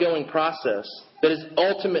 ongoing process that is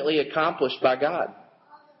ultimately accomplished by God.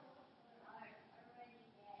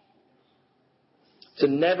 It's a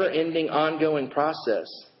never-ending, ongoing process.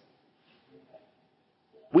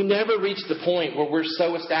 We never reach the point where we're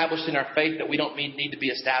so established in our faith that we don't need to be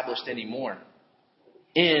established anymore.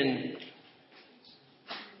 In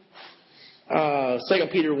 2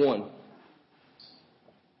 Peter 1.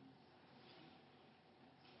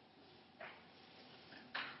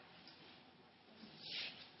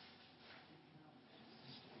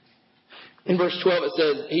 In verse 12 it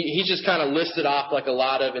says, he just kind of listed off like a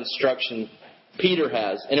lot of instruction Peter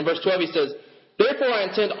has. And in verse 12 he says, therefore I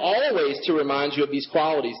intend always to remind you of these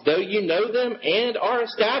qualities, though you know them and are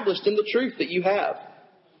established in the truth that you have.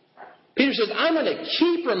 Peter says, I'm going to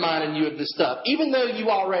keep reminding you of this stuff. Even though you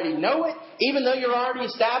already know it, even though you're already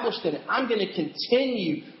established in it, I'm going to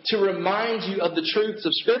continue to remind you of the truths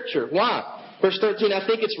of Scripture. Why? Verse 13, I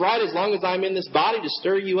think it's right as long as I'm in this body to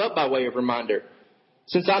stir you up by way of reminder.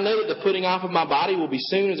 Since I know that the putting off of my body will be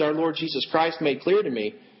soon as our Lord Jesus Christ made clear to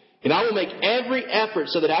me. And I will make every effort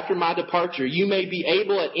so that after my departure you may be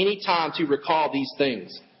able at any time to recall these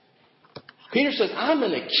things. Peter says, I'm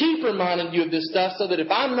going to keep reminding you of this stuff so that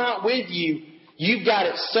if I'm not with you, you've got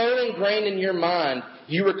it so ingrained in your mind,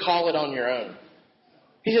 you recall it on your own.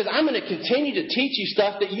 He says, I'm going to continue to teach you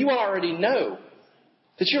stuff that you already know,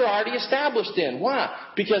 that you're already established in. Why?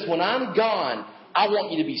 Because when I'm gone, I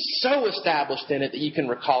want you to be so established in it that you can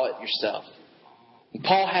recall it yourself. And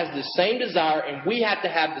Paul has the same desire, and we have to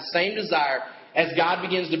have the same desire as God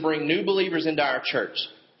begins to bring new believers into our church.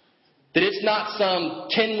 That it's not some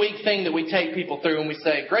 10-week thing that we take people through and we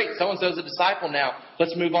say, great, so-and-so's a disciple now.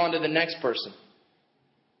 Let's move on to the next person.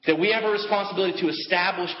 That we have a responsibility to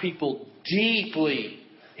establish people deeply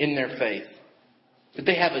in their faith. That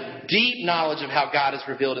they have a deep knowledge of how God has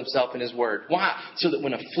revealed Himself in His Word. Why? So that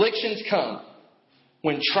when afflictions come,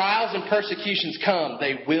 when trials and persecutions come,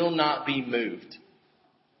 they will not be moved.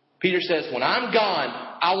 Peter says, when I'm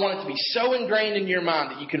gone, I want it to be so ingrained in your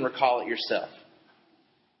mind that you can recall it yourself.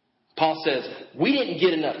 Paul says, we didn't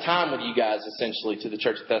get enough time with you guys, essentially, to the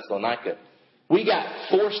church of Thessalonica. We got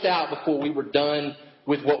forced out before we were done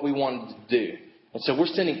with what we wanted to do. And so we're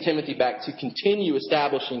sending Timothy back to continue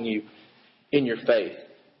establishing you in your faith.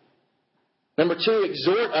 Number 2,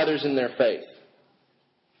 exhort others in their faith.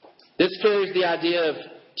 This carries the idea of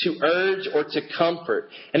to urge or to comfort.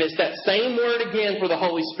 And it's that same word again for the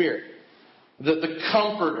Holy Spirit. The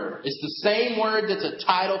Comforter. It's the same word that's a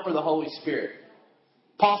title for the Holy Spirit.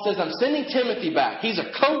 Paul says, I'm sending Timothy back. He's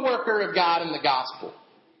a co-worker of God in the gospel.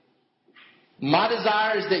 My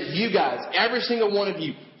desire is that you guys, every single one of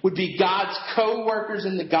you, would be God's co-workers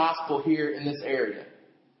in the gospel here in this area.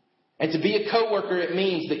 And to be a co-worker, it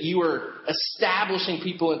means that you are establishing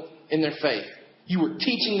people in their faith. You are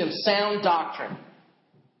teaching them sound doctrine.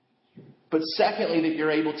 But secondly, that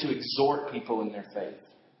you're able to exhort people in their faith.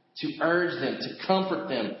 To urge them, to comfort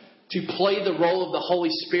them, to play the role of the Holy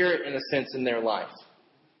Spirit in a sense in their life.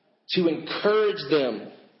 To encourage them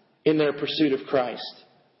in their pursuit of Christ.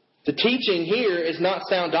 The teaching here is not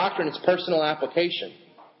sound doctrine, it's personal application.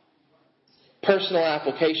 Personal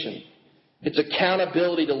application. It's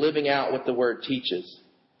accountability to living out what the Word teaches.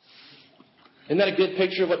 Isn't that a good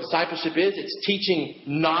picture of what discipleship is? It's teaching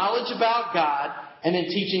knowledge about God and then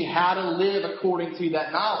teaching how to live according to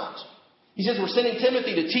that knowledge. He says we're sending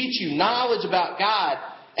Timothy to teach you knowledge about God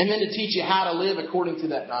and then to teach you how to live according to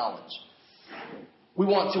that knowledge. We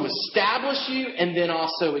want to establish you and then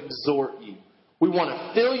also exhort you. We want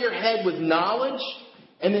to fill your head with knowledge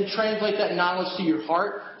and then translate that knowledge to your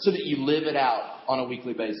heart so that you live it out on a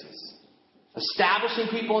weekly basis. Establishing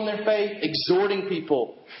people in their faith, exhorting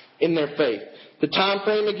people in their faith. The time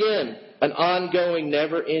frame again, an ongoing,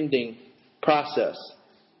 never-ending process.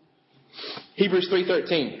 Hebrews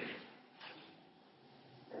 3:13.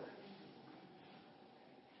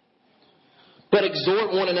 But But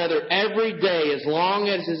exhort one another every day, as long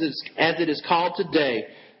as it is called today,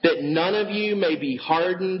 that none of you may be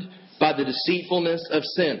hardened by the deceitfulness of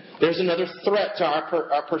sin. There's another threat to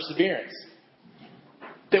our perseverance.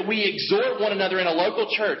 That we exhort one another in a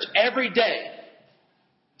local church every day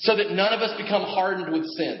so that none of us become hardened with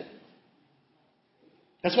sin.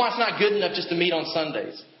 That's why it's not good enough just to meet on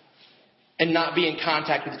Sundays and not be in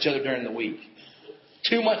contact with each other during the week.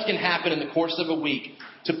 Too much can happen in the course of a week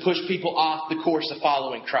to push people off the course of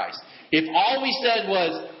following Christ. If all we said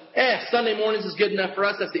was, Sunday mornings is good enough for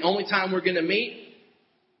us, that's the only time we're going to meet,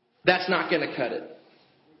 that's not going to cut it.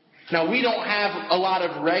 Now, we don't have a lot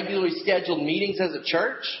of regularly scheduled meetings as a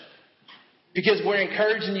church because we're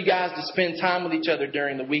encouraging you guys to spend time with each other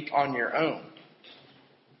during the week on your own.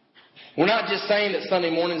 We're not just saying that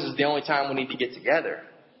Sunday mornings is the only time we need to get together.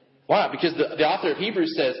 Why? Because the author of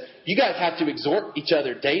Hebrews says you guys have to exhort each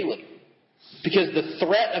other daily. Because the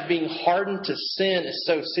threat of being hardened to sin is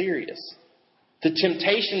so serious. The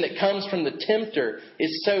temptation that comes from the tempter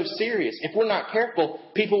is so serious. If we're not careful,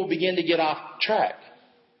 people will begin to get off track.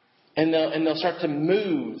 And they'll start to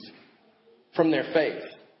move from their faith.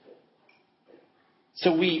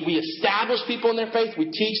 So we establish people in their faith,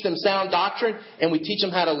 we teach them sound doctrine, and we teach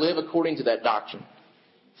them how to live according to that doctrine.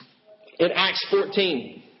 In Acts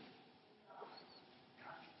 14,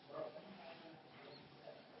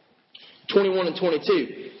 21 and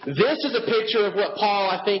 22. This is a picture of what Paul,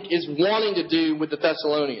 I think, is wanting to do with the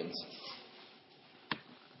Thessalonians.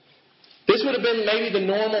 This would have been maybe the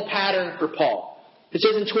normal pattern for Paul. It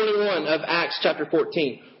says in 21 of Acts chapter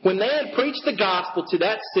 14, when they had preached the gospel to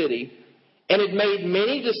that city and had made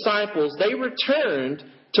many disciples, they returned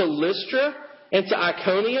to Lystra and to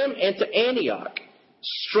Iconium and to Antioch,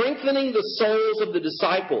 strengthening the souls of the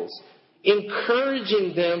disciples,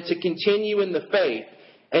 encouraging them to continue in the faith,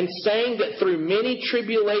 and saying that through many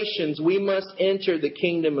tribulations we must enter the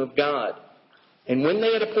kingdom of God. And when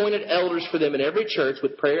they had appointed elders for them in every church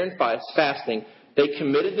with prayer and fasting, they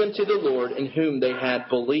committed them to the Lord in whom they had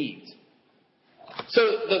believed. So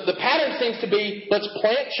the pattern seems to be, let's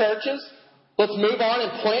plant churches, let's move on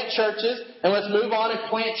and plant churches, and let's move on and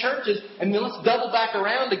plant churches, and then let's double back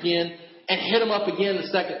around again and hit them up again the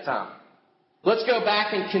second time. Let's go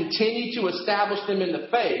back and continue to establish them in the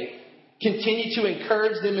faith, continue to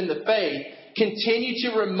encourage them in the faith, continue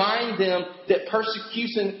to remind them that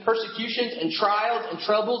persecutions and trials and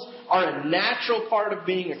troubles are a natural part of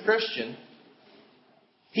being a Christian.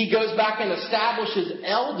 He goes back and establishes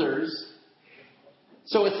elders,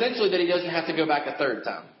 so essentially that he doesn't have to go back a third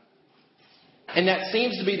time. And that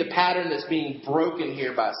seems to be the pattern that's being broken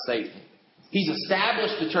here by Satan. He's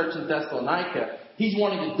established the church in Thessalonica. He's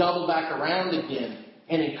wanting to double back around again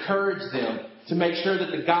and encourage them to make sure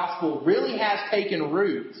that the gospel really has taken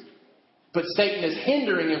root, but Satan is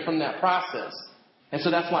hindering him from that process. And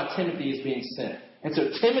so that's why Timothy is being sent. And so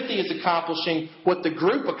Timothy is accomplishing what the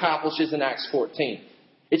group accomplishes in Acts 14.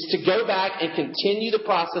 It's to go back and continue the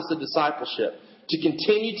process of discipleship, to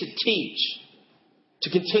continue to teach,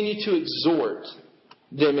 to continue to exhort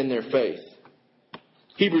them in their faith.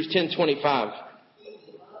 Hebrews 10:25.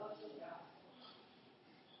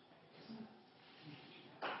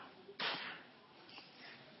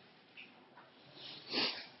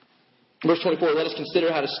 Verse 24, let us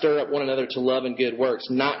consider how to stir up one another to love and good works,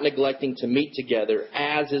 not neglecting to meet together,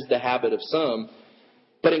 as is the habit of some,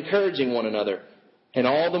 but encouraging one another, and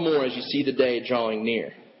all the more as you see the day drawing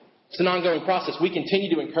near. It's an ongoing process. We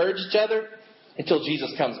continue to encourage each other until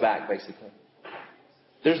Jesus comes back, basically.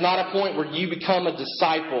 There's not a point where you become a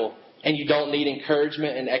disciple and you don't need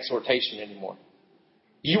encouragement and exhortation anymore.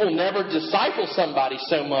 You will never disciple somebody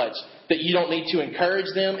so much that you don't need to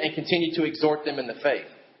encourage them and continue to exhort them in the faith.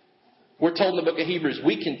 We're told in the book of Hebrews,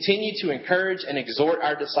 we continue to encourage and exhort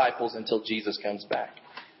our disciples until Jesus comes back.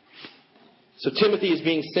 So Timothy is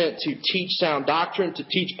being sent to teach sound doctrine, to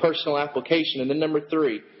teach personal application. And then number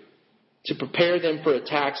 3, to prepare them for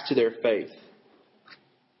attacks to their faith.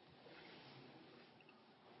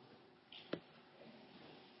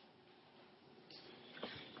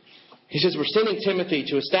 He says, we're sending Timothy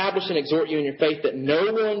to establish and exhort you in your faith, that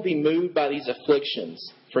no one be moved by these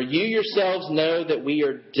afflictions. For you yourselves know that we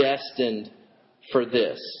are destined for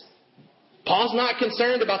this. Paul's not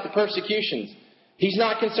concerned about the persecutions. He's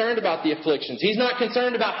not concerned about the afflictions. He's not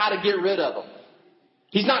concerned about how to get rid of them.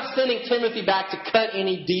 He's not sending Timothy back to cut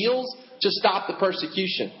any deals to stop the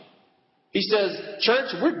persecution. He says,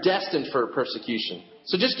 church, we're destined for persecution.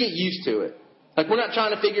 So just get used to it. Like, we're not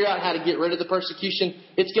trying to figure out how to get rid of the persecution.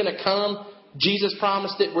 It's going to come. Jesus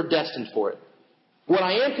promised it. We're destined for it. What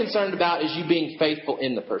I am concerned about is you being faithful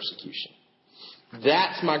in the persecution.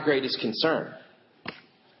 That's my greatest concern.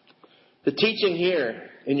 The teaching here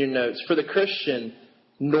in your notes, for the Christian,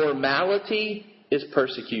 normality is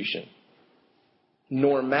persecution.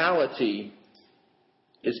 Normality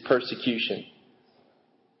is persecution.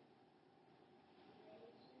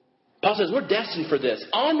 Paul says we're destined for this.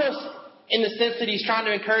 Almost in the sense that he's trying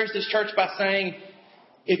to encourage this church by saying,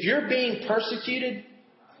 if you're being persecuted,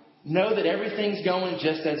 know that everything's going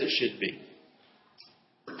just as it should be.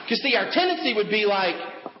 Because see, our tendency would be like,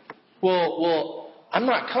 well, I'm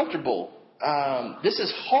not comfortable. This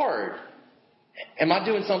is hard. Am I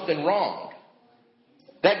doing something wrong?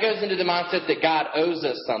 That goes into the mindset that God owes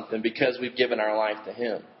us something because we've given our life to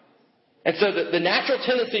Him. And so the natural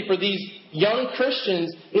tendency for these young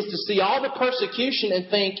Christians is to see all the persecution and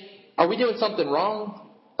think, are we doing something wrong?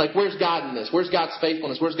 Like, where's God in this? Where's God's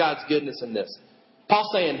faithfulness? Where's God's goodness in this? Paul's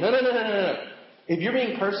saying, no. If you're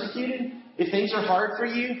being persecuted, if things are hard for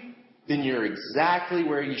you, then you're exactly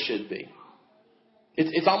where you should be.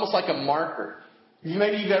 It's almost like a marker.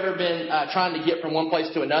 Maybe you've ever been trying to get from one place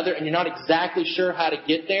to another and you're not exactly sure how to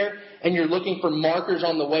get there and you're looking for markers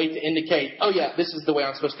on the way to indicate, oh yeah, this is the way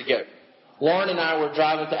I'm supposed to go. Lauren and I were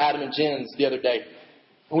driving to Adam and Jen's the other day.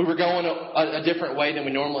 And we were going a different way than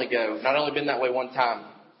we normally go. And I'd only been that way one time.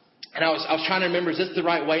 And I was trying to remember, is this the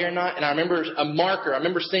right way or not? And I remember a marker. I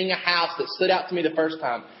remember seeing a house that stood out to me the first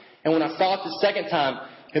time. And when I saw it the second time,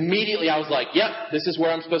 immediately I was like, yep, this is where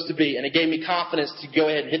I'm supposed to be. And it gave me confidence to go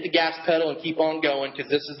ahead and hit the gas pedal and keep on going because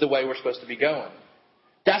this is the way we're supposed to be going.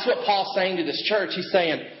 That's what Paul's saying to this church. He's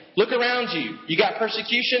saying, look around you. You got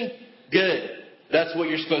persecution? Good. That's what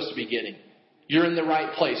you're supposed to be getting. You're in the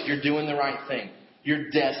right place. You're doing the right thing. You're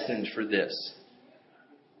destined for this.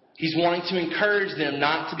 He's wanting to encourage them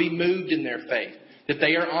not to be moved in their faith. That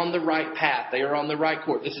they are on the right path. They are on the right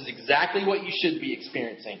course. This is exactly what you should be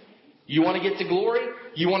experiencing. You want to get to glory?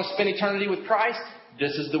 You want to spend eternity with Christ?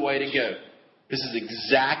 This is the way to go. This is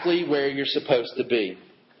exactly where you're supposed to be.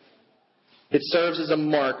 It serves as a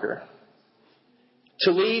marker.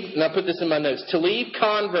 To leave, and I put this in my notes, to leave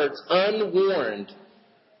converts unwarned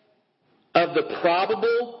of the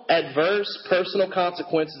probable adverse personal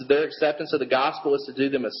consequences of their acceptance of the gospel is to do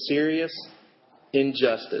them a serious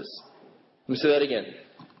injustice. Let me say that again.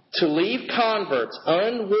 To leave converts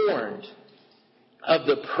unwarned of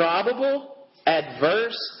the probable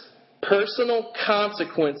adverse personal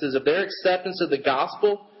consequences of their acceptance of the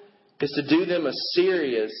gospel is to do them a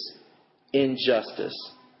serious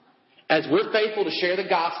injustice. As we're faithful to share the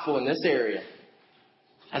gospel in this area,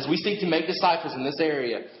 as we seek to make disciples in this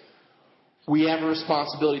area, we have a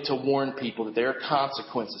responsibility to warn people that there are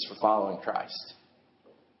consequences for following Christ.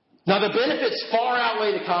 Now, the benefits far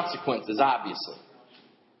outweigh the consequences, obviously.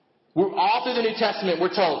 We're all through the New Testament,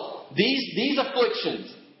 we're told, these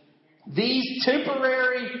afflictions, these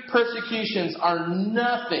temporary persecutions are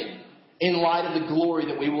nothing in light of the glory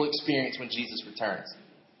that we will experience when Jesus returns.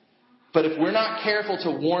 But if we're not careful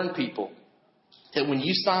to warn people that when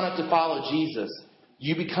you sign up to follow Jesus,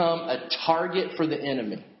 you become a target for the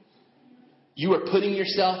enemy. You are putting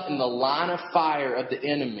yourself in the line of fire of the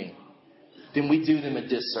enemy, then we do them a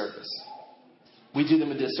disservice. We do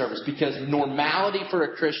them a disservice because normality for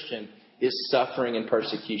a Christian is suffering and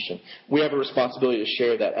persecution. We have a responsibility to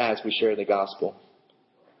share that as we share the gospel.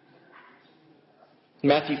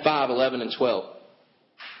 Matthew 5:11 and 12.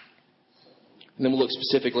 And then we'll look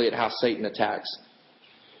specifically at how Satan attacks.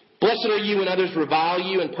 Blessed are you when others revile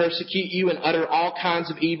you and persecute you and utter all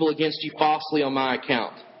kinds of evil against you falsely on my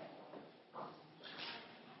account.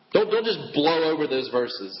 Don't just blow over those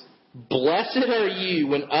verses. Blessed are you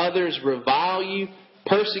when others revile you,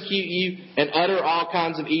 persecute you, and utter all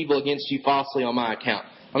kinds of evil against you falsely on my account.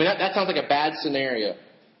 I mean, that sounds like a bad scenario.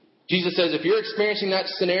 Jesus says if you're experiencing that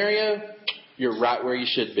scenario, you're right where you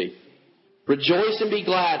should be. Rejoice and be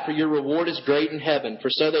glad, for your reward is great in heaven, for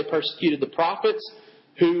so they persecuted the prophets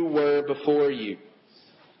who were before you.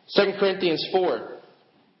 2 Corinthians 4.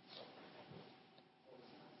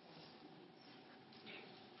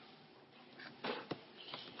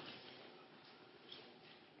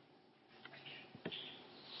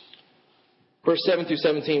 Verse 7 through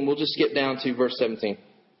 17, we'll just skip down to verse 17.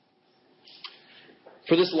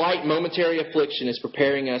 For this light momentary affliction is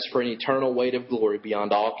preparing us for an eternal weight of glory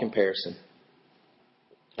beyond all comparison.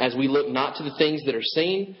 As we look not to the things that are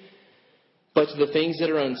seen, but to the things that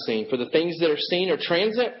are unseen. For the things that are seen are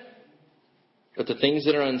transient, but the things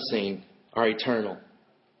that are unseen are eternal.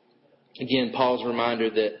 Again, Paul's reminder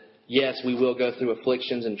that, yes, we will go through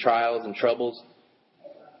afflictions and trials and troubles,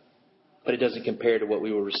 but it doesn't compare to what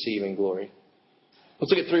we will receive in glory.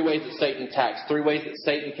 Let's look at 3 ways that Satan attacks. 3 ways that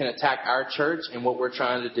Satan can attack our church and what we're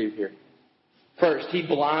trying to do here. First, he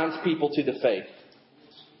blinds people to the faith.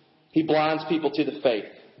 He blinds people to the faith.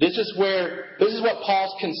 This is what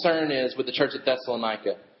Paul's concern is with the church at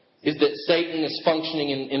Thessalonica, is that Satan is functioning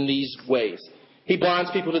in these ways. He blinds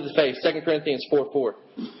people to the faith. 2 Corinthians 4:4.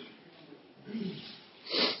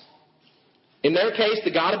 In their case,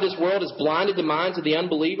 the God of this world has blinded the minds of the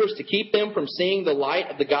unbelievers to keep them from seeing the light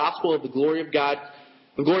of the gospel of the glory of God,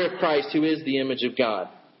 the glory of Christ, who is the image of God.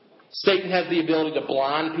 Satan has the ability to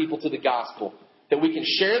blind people to the gospel. That we can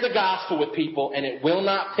share the gospel with people and it will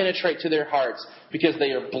not penetrate to their hearts because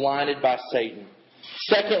they are blinded by Satan.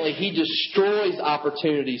 Secondly, he destroys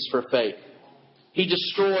opportunities for faith. He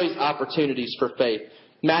destroys opportunities for faith.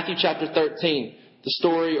 Matthew chapter 13, the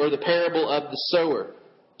story or the parable of the sower.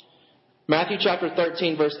 Matthew chapter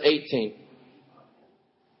 13, verse 18.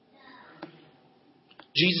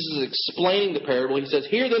 Jesus is explaining the parable. He says,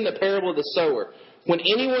 "Hear then the parable of the sower. When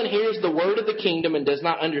anyone hears the word of the kingdom and does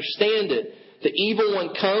not understand it, the evil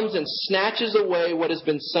one comes and snatches away what has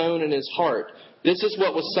been sown in his heart. This is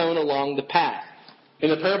what was sown along the path." In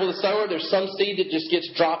the parable of the sower, there's some seed that just gets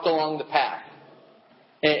dropped along the path.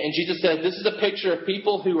 And Jesus says this is a picture of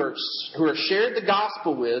people who are shared the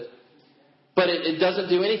gospel with, but it doesn't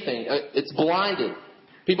do anything. It's blinded.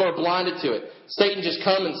 People are blinded to it. Satan just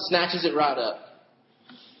comes and snatches it right up.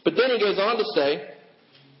 But then he goes on to say,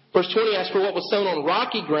 verse 20, "As for what was sown on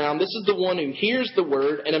rocky ground, this is the one who hears the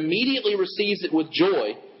word and immediately receives it with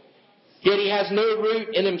joy. Yet he has no root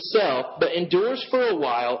in himself, but endures for a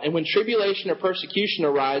while, and when tribulation or persecution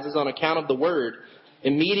arises on account of the word,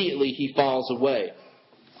 immediately he falls away."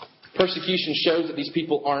 Persecution shows that these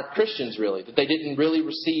people aren't Christians really, that they didn't really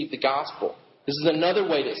receive the gospel. This is another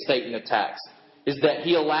way that Satan attacks, is that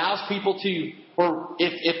he allows people to, or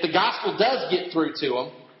if the gospel does get through to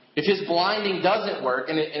them, if his blinding doesn't work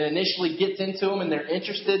and it initially gets into them and they're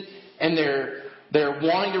interested and they're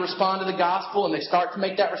wanting to respond to the gospel and they start to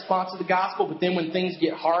make that response to the gospel, but then when things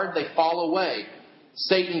get hard, they fall away.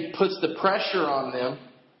 Satan puts the pressure on them.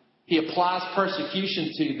 He applies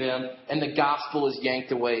persecution to them, and the gospel is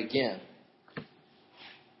yanked away again.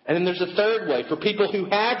 And then there's a third way. For people who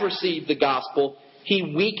have received the gospel, he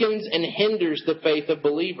weakens and hinders the faith of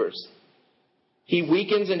believers. He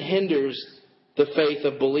weakens and hinders the faith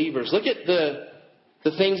of believers. Look at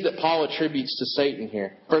the things that Paul attributes to Satan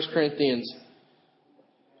here. 1 Corinthians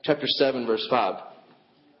chapter 7, verse 5.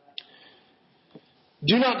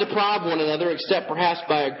 "Do not deprive one another except perhaps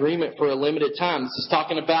by agreement for a limited time." This is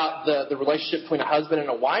talking about the relationship between a husband and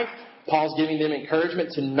a wife. Paul's giving them encouragement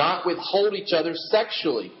to not withhold each other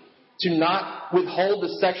sexually, to not withhold the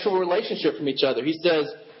sexual relationship from each other. He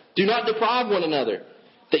says, "Do not deprive one another,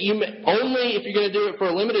 that you may, only if you're going to do it for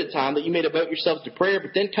a limited time, that you may devote yourselves to prayer,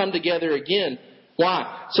 but then come together again." Why?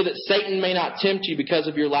 "So that Satan may not tempt you because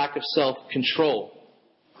of your lack of self-control."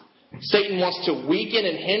 Satan wants to weaken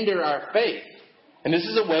and hinder our faith. And this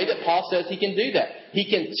is a way that Paul says he can do that. He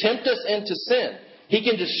can tempt us into sin. He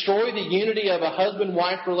can destroy the unity of a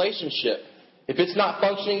husband-wife relationship. If it's not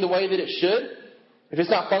functioning the way that it should,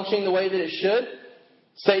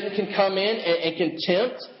 Satan can come in and can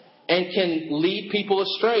tempt and can lead people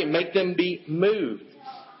astray, make them be moved.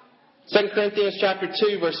 2 Corinthians chapter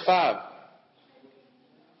 2, verse 5.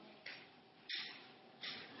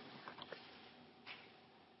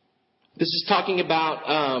 This is talking about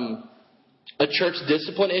a church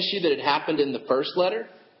discipline issue that had happened in the first letter.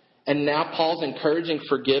 And now Paul's encouraging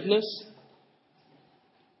forgiveness.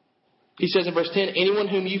 He says in verse 10, "Anyone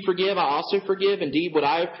whom you forgive, I also forgive. Indeed, what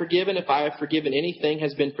I have forgiven, if I have forgiven anything,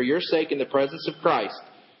 has been for your sake in the presence of Christ."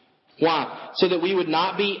 Why? "So that we would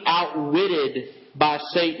not be outwitted by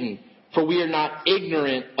Satan, for we are not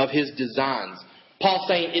ignorant of his designs." Paul's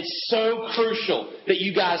saying it's so crucial that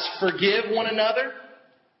you guys forgive one another,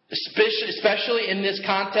 especially in this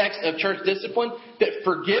context of church discipline, that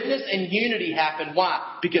forgiveness and unity happen. Why?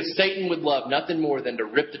 Because Satan would love nothing more than to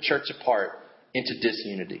rip the church apart into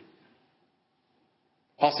disunity.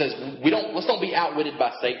 Paul says, let's don't be outwitted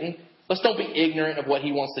by Satan. Let's don't be ignorant of what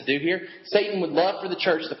he wants to do here. Satan would love for the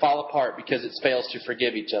church to fall apart because it fails to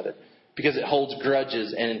forgive each other, because it holds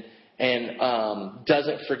grudges and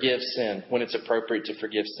doesn't forgive sin when it's appropriate to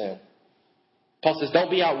forgive sin. Paul says,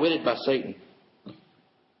 don't be outwitted by Satan.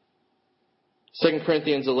 2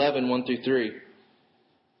 Corinthians 11, 1 through 3.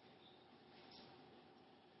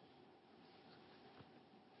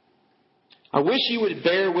 "I wish you would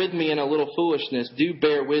bear with me in a little foolishness. Do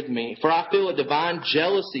bear with me, for I feel a divine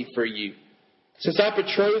jealousy for you, since I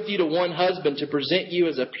betrothed you to one husband to present you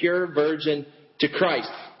as a pure virgin to Christ."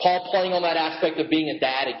 Paul playing on that aspect of being a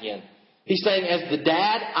dad again. He's saying, as the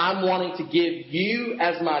dad, I'm wanting to give you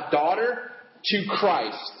as my daughter to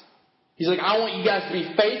Christ. He's like, I want you guys to be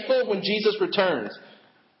faithful when Jesus returns.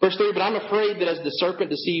 Verse 3, but I'm afraid that as the serpent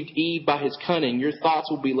deceived Eve by his cunning, your thoughts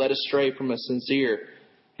will be led astray from a sincere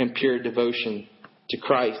and pure devotion to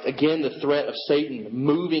Christ. Again, the threat of Satan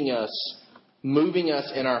moving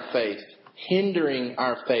us in our faith, hindering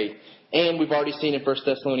our faith. And we've already seen in 1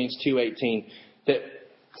 Thessalonians 2:18 that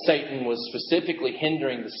Satan was specifically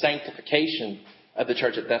hindering the sanctification of the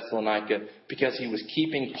church at Thessalonica because he was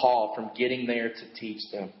keeping Paul from getting there to teach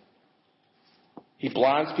them. He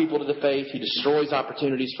blinds people to the faith. He destroys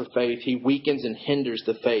opportunities for faith. He weakens and hinders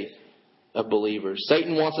the faith of believers.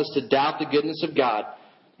 Satan wants us to doubt the goodness of God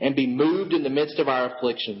and be moved in the midst of our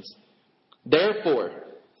afflictions. Therefore,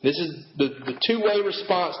 this is the two-way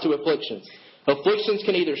response to afflictions. Afflictions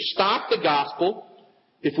can either stop the gospel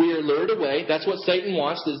if we are lured away. That's what Satan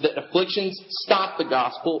wants, is that afflictions stop the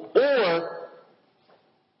gospel. Or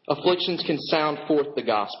afflictions can sound forth the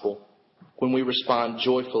gospel when we respond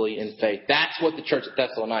joyfully in faith. That's what the church at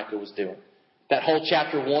Thessalonica was doing. That whole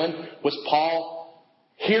chapter 1 was Paul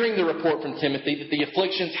hearing the report from Timothy that the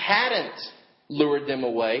afflictions hadn't lured them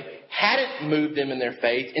away, hadn't moved them in their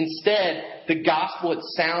faith. Instead, the gospel had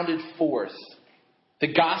sounded forth.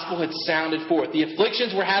 The gospel had sounded forth. The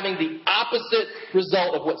afflictions were having the opposite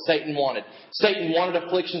result of what Satan wanted. Satan wanted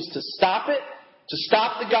afflictions to stop it, to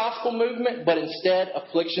stop the gospel movement, but instead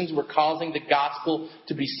afflictions were causing the gospel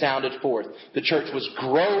to be sounded forth. The church was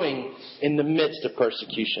growing in the midst of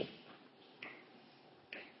persecution.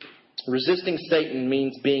 Resisting Satan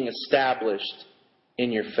means being established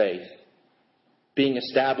in your faith. Being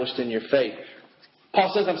established in your faith.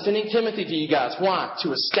 Paul says, I'm sending Timothy to you guys. Why?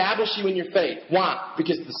 To establish you in your faith. Why?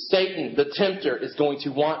 Because Satan, the tempter, is going to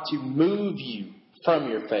want to move you from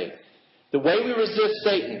your faith. The way we resist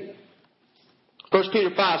Satan, 1 Peter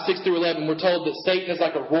 5, 6 through 11, we're told that Satan is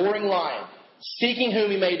like a roaring lion, seeking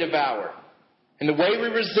whom he may devour. And the way we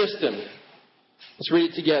resist him, let's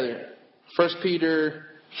read it together. 1 Peter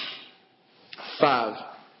 5.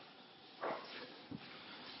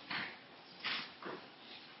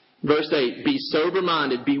 Verse 8, be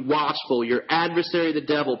sober-minded, be watchful. Your adversary, the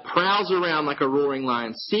devil, prowls around like a roaring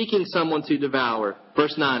lion, seeking someone to devour.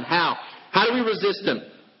 Verse 9, how? How do we resist him?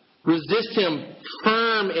 Resist him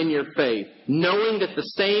firm in your faith, knowing that the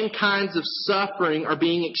same kinds of suffering are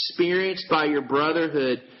being experienced by your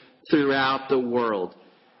brotherhood throughout the world.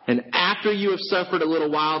 And after you have suffered a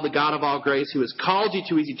little while, the God of all grace, who has called you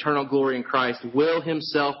to his eternal glory in Christ, will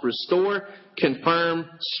himself restore, confirm,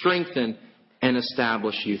 strengthen, and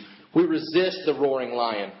establish you. We resist the roaring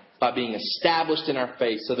lion by being established in our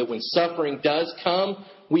faith so that when suffering does come,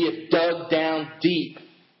 we have dug down deep.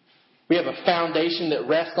 We have a foundation that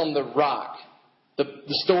rests on the rock. The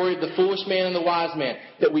story of the foolish man and the wise man,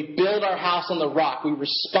 that we build our house on the rock. We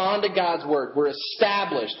respond to God's word. We're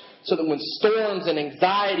established so that when storms and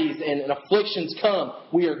anxieties and afflictions come,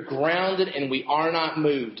 we are grounded and we are not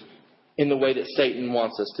moved in the way that Satan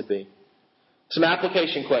wants us to be. Some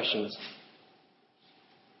application questions.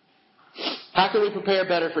 How can we prepare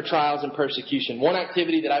better for trials and persecution? One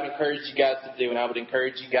activity that I've encouraged you guys to do, and I would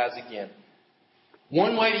encourage you guys again.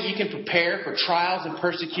 One way that you can prepare for trials and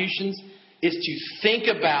persecutions is to think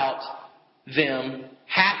about them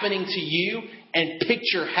happening to you and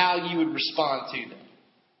picture how you would respond to them.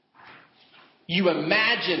 You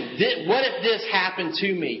imagine, what if this happened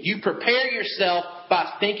to me? You prepare yourself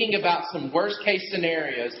by thinking about some worst case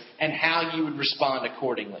scenarios and how you would respond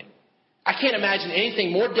accordingly. I can't imagine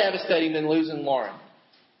anything more devastating than losing Lauren.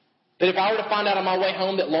 That if I were to find out on my way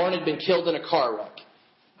home that Lauren had been killed in a car wreck,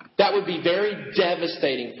 that would be very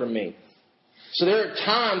devastating for me. So there are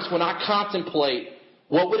times when I contemplate,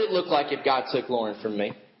 what would it look like if God took Lauren from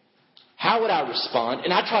me? How would I respond?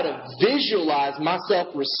 And I try to visualize myself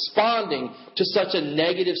responding to such a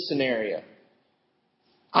negative scenario.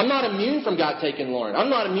 I'm not immune from God taking Lauren.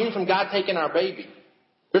 I'm not immune from God taking our baby.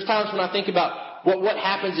 There's times when I think about, what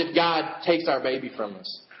happens if God takes our baby from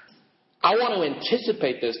us? I want to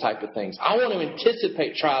anticipate those type of things. I want to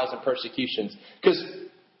anticipate trials and persecutions. Because,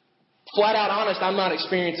 flat out honest, I'm not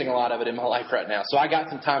experiencing a lot of it in my life right now. So I got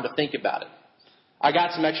some time to think about it. I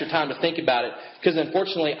got some extra time to think about it. Because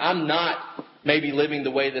unfortunately, I'm not maybe living the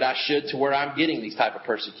way that I should to where I'm getting these type of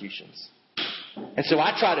persecutions. And so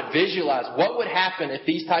I try to visualize what would happen if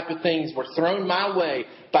these type of things were thrown my way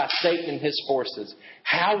by Satan and his forces.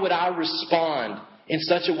 How would I respond in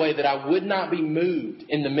such a way that I would not be moved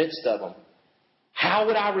in the midst of them? How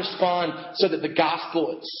would I respond so that the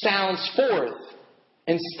gospel sounds forth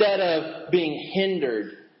instead of being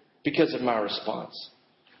hindered because of my response?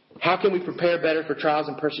 How can we prepare better for trials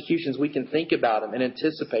and persecutions? We can think about them and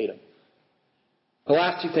anticipate them. The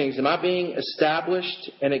last two things. Am I being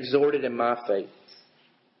established and exhorted in my faith?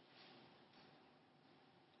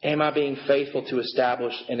 am I being faithful to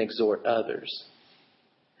establish and exhort others?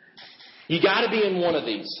 You got to be in one of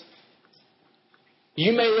these.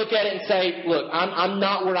 You may look at it and say, look, I'm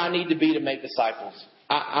not where I need to be to make disciples.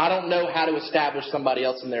 I don't know how to establish somebody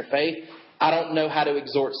else in their faith. I don't know how to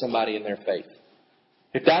exhort somebody in their faith.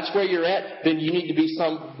 If that's where you're at, then you need to be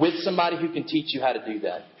with somebody who can teach you how to do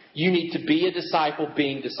that. You need to be a disciple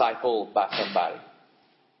being discipled by somebody.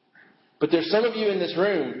 But there's some of you in this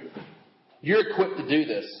room, you're equipped to do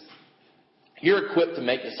this. You're equipped to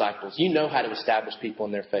make disciples. You know how to establish people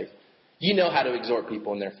in their faith. You know how to exhort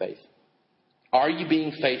people in their faith. Are you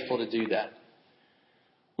being faithful to do that?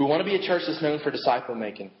 We want to be a church that's known for disciple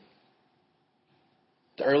making.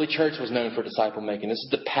 The early church was known for disciple making. This is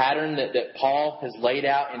the pattern that Paul has laid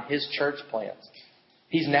out in his church plans.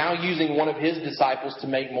 He's now using one of his disciples to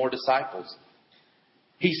make more disciples.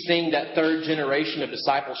 He's seeing that third generation of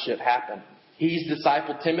discipleship happen. He's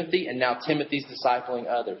discipled Timothy, and now Timothy's discipling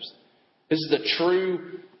others. This is a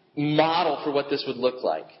true model for what this would look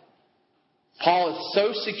like. Paul is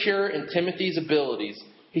so secure in Timothy's abilities.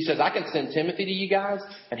 He says, I can send Timothy to you guys,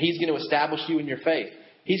 and he's going to establish you in your faith.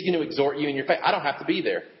 He's going to exhort you in your faith. I don't have to be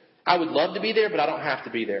there. I would love to be there, but I don't have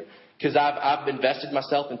to be there. Because I've invested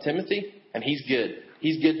myself in Timothy, and he's good.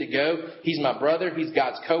 He's good to go. He's my brother. He's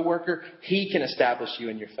God's co-worker. He can establish you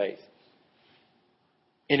in your faith.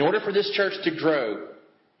 In order for this church to grow,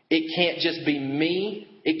 it can't just be me.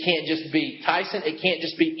 It can't just be Tyson. It can't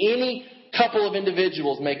just be any couple of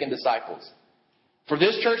individuals making disciples. For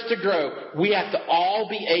this church to grow, we have to all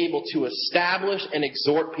be able to establish and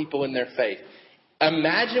exhort people in their faith.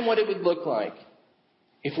 Imagine what it would look like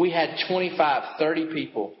if we had 25, 30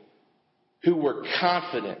 people who were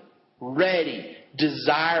confident, ready,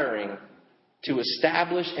 desiring to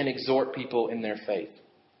establish and exhort people in their faith.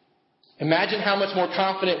 Imagine how much more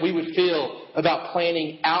confident we would feel about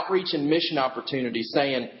planning outreach and mission opportunities,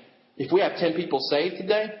 saying, if we have 10 people saved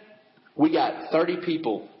today, we got 30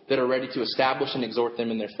 people that are ready to establish and exhort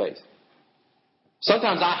them in their faith.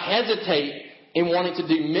 Sometimes I hesitate in wanting to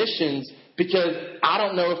do missions because I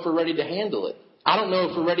don't know if we're ready to handle it. I don't know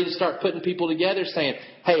if we're ready to start putting people together saying,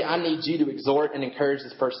 hey, I need you to exhort and encourage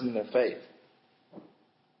this person in their faith.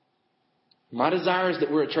 My desire is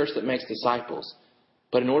that we're a church that makes disciples.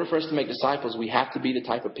 But in order for us to make disciples, we have to be the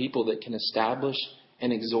type of people that can establish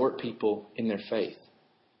and exhort people in their faith.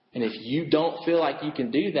 And if you don't feel like you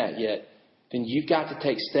can do that yet, then you've got to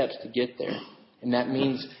take steps to get there. And that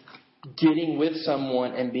means getting with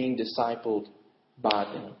someone and being discipled by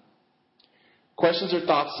them. Questions or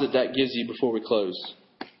thoughts that gives you before we close?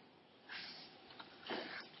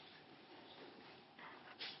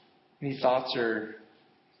 Any thoughts or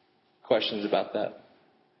questions about that?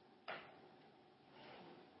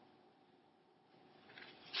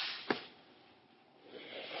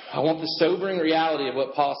 I want the sobering reality of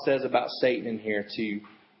what Paul says about Satan in here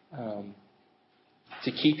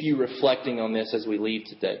to keep you reflecting on this as we leave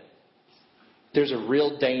today. There's a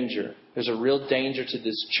real danger. There's a real danger to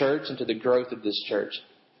this church and to the growth of this church.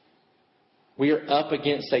 We are up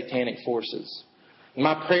against satanic forces.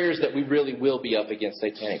 My prayer is that we really will be up against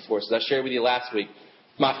satanic forces. I shared with you last week.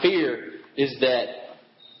 My fear is that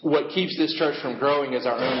what keeps this church from growing is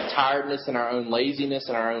our own tiredness and our own laziness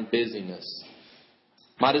and our own busyness.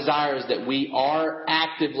 My desire is that we are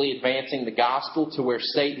actively advancing the gospel to where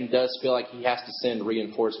Satan does feel like he has to send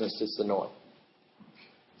reinforcements to Sonoy.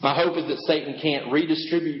 My hope is that Satan can't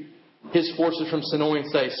redistribute his forces from Sonoy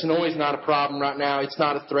and say, Sonoy's not a problem right now. It's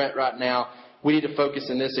not a threat right now. We need to focus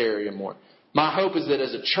in this area more. My hope is that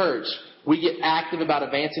as a church, we get active about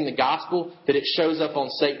advancing the gospel, that it shows up on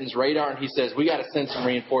Satan's radar and he says, we got to send some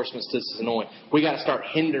reinforcements to Sonoy. We got to start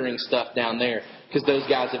hindering stuff down there because those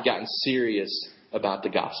guys have gotten serious about the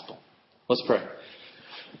gospel. Let's pray.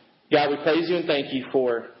 God, we praise you and thank you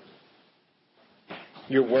for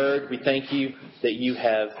your word. We thank you that you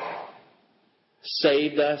have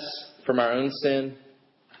saved us from our own sin.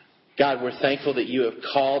 God, we're thankful that you have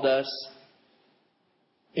called us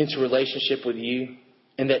into relationship with you,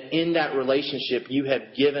 and that in that relationship you have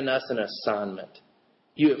given us an assignment.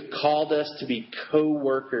 You have called us to be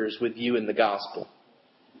co-workers with you in the gospel.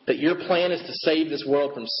 That your plan is to save this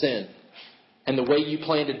world from sin. And the way you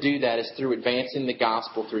plan to do that is through advancing the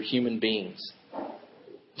gospel through human beings.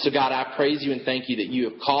 So God, I praise you and thank you that you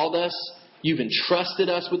have called us, you've entrusted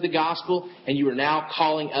us with the gospel, and you are now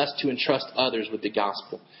calling us to entrust others with the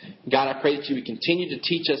gospel. God, I pray that you would continue to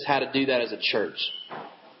teach us how to do that as a church.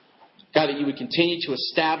 God, that you would continue to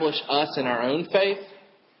establish us in our own faith,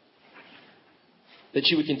 that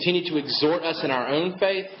you would continue to exhort us in our own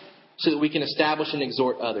faith, so that we can establish and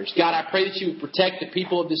exhort others. God, I pray that you would protect the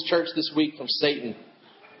people of this church this week from Satan.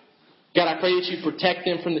 God, I pray that you protect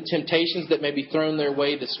them from the temptations that may be thrown their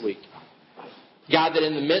way this week. God, that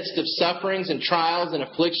in the midst of sufferings and trials and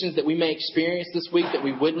afflictions that we may experience this week, that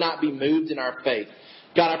we would not be moved in our faith.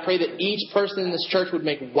 God, I pray that each person in this church would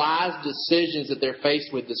make wise decisions that they're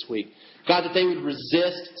faced with this week. God, that they would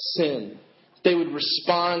resist sin. They would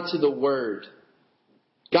respond to the Word.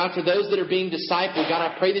 God, for those that are being discipled,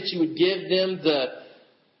 God, I pray that you would give them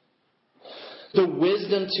the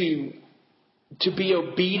wisdom to be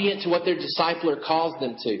obedient to what their discipler calls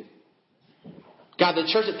them to. God, the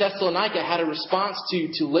church at Thessalonica had a response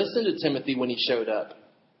to listen to Timothy when he showed up.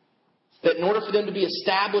 That in order for them to be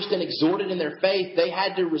established and exhorted in their faith, they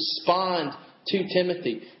had to respond to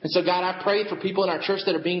Timothy. And so, God, I pray for people in our church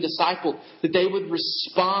that are being discipled, that they would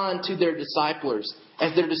respond to their disciplers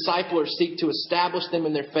as their disciplers seek to establish them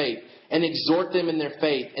in their faith and exhort them in their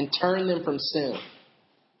faith and turn them from sin.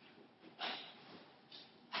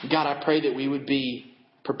 God, I pray that we would be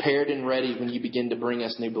prepared and ready when you begin to bring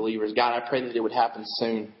us new believers. God, I pray that it would happen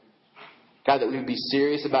soon. God, that we would be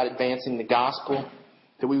serious about advancing the gospel,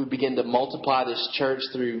 that we would begin to multiply this church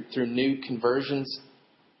through new conversions,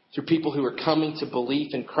 through people who are coming to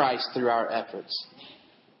belief in Christ through our efforts.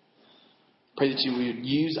 Pray that you would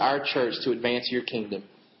use our church to advance your kingdom.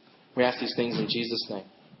 We ask these things in Jesus' name.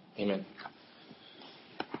 Amen.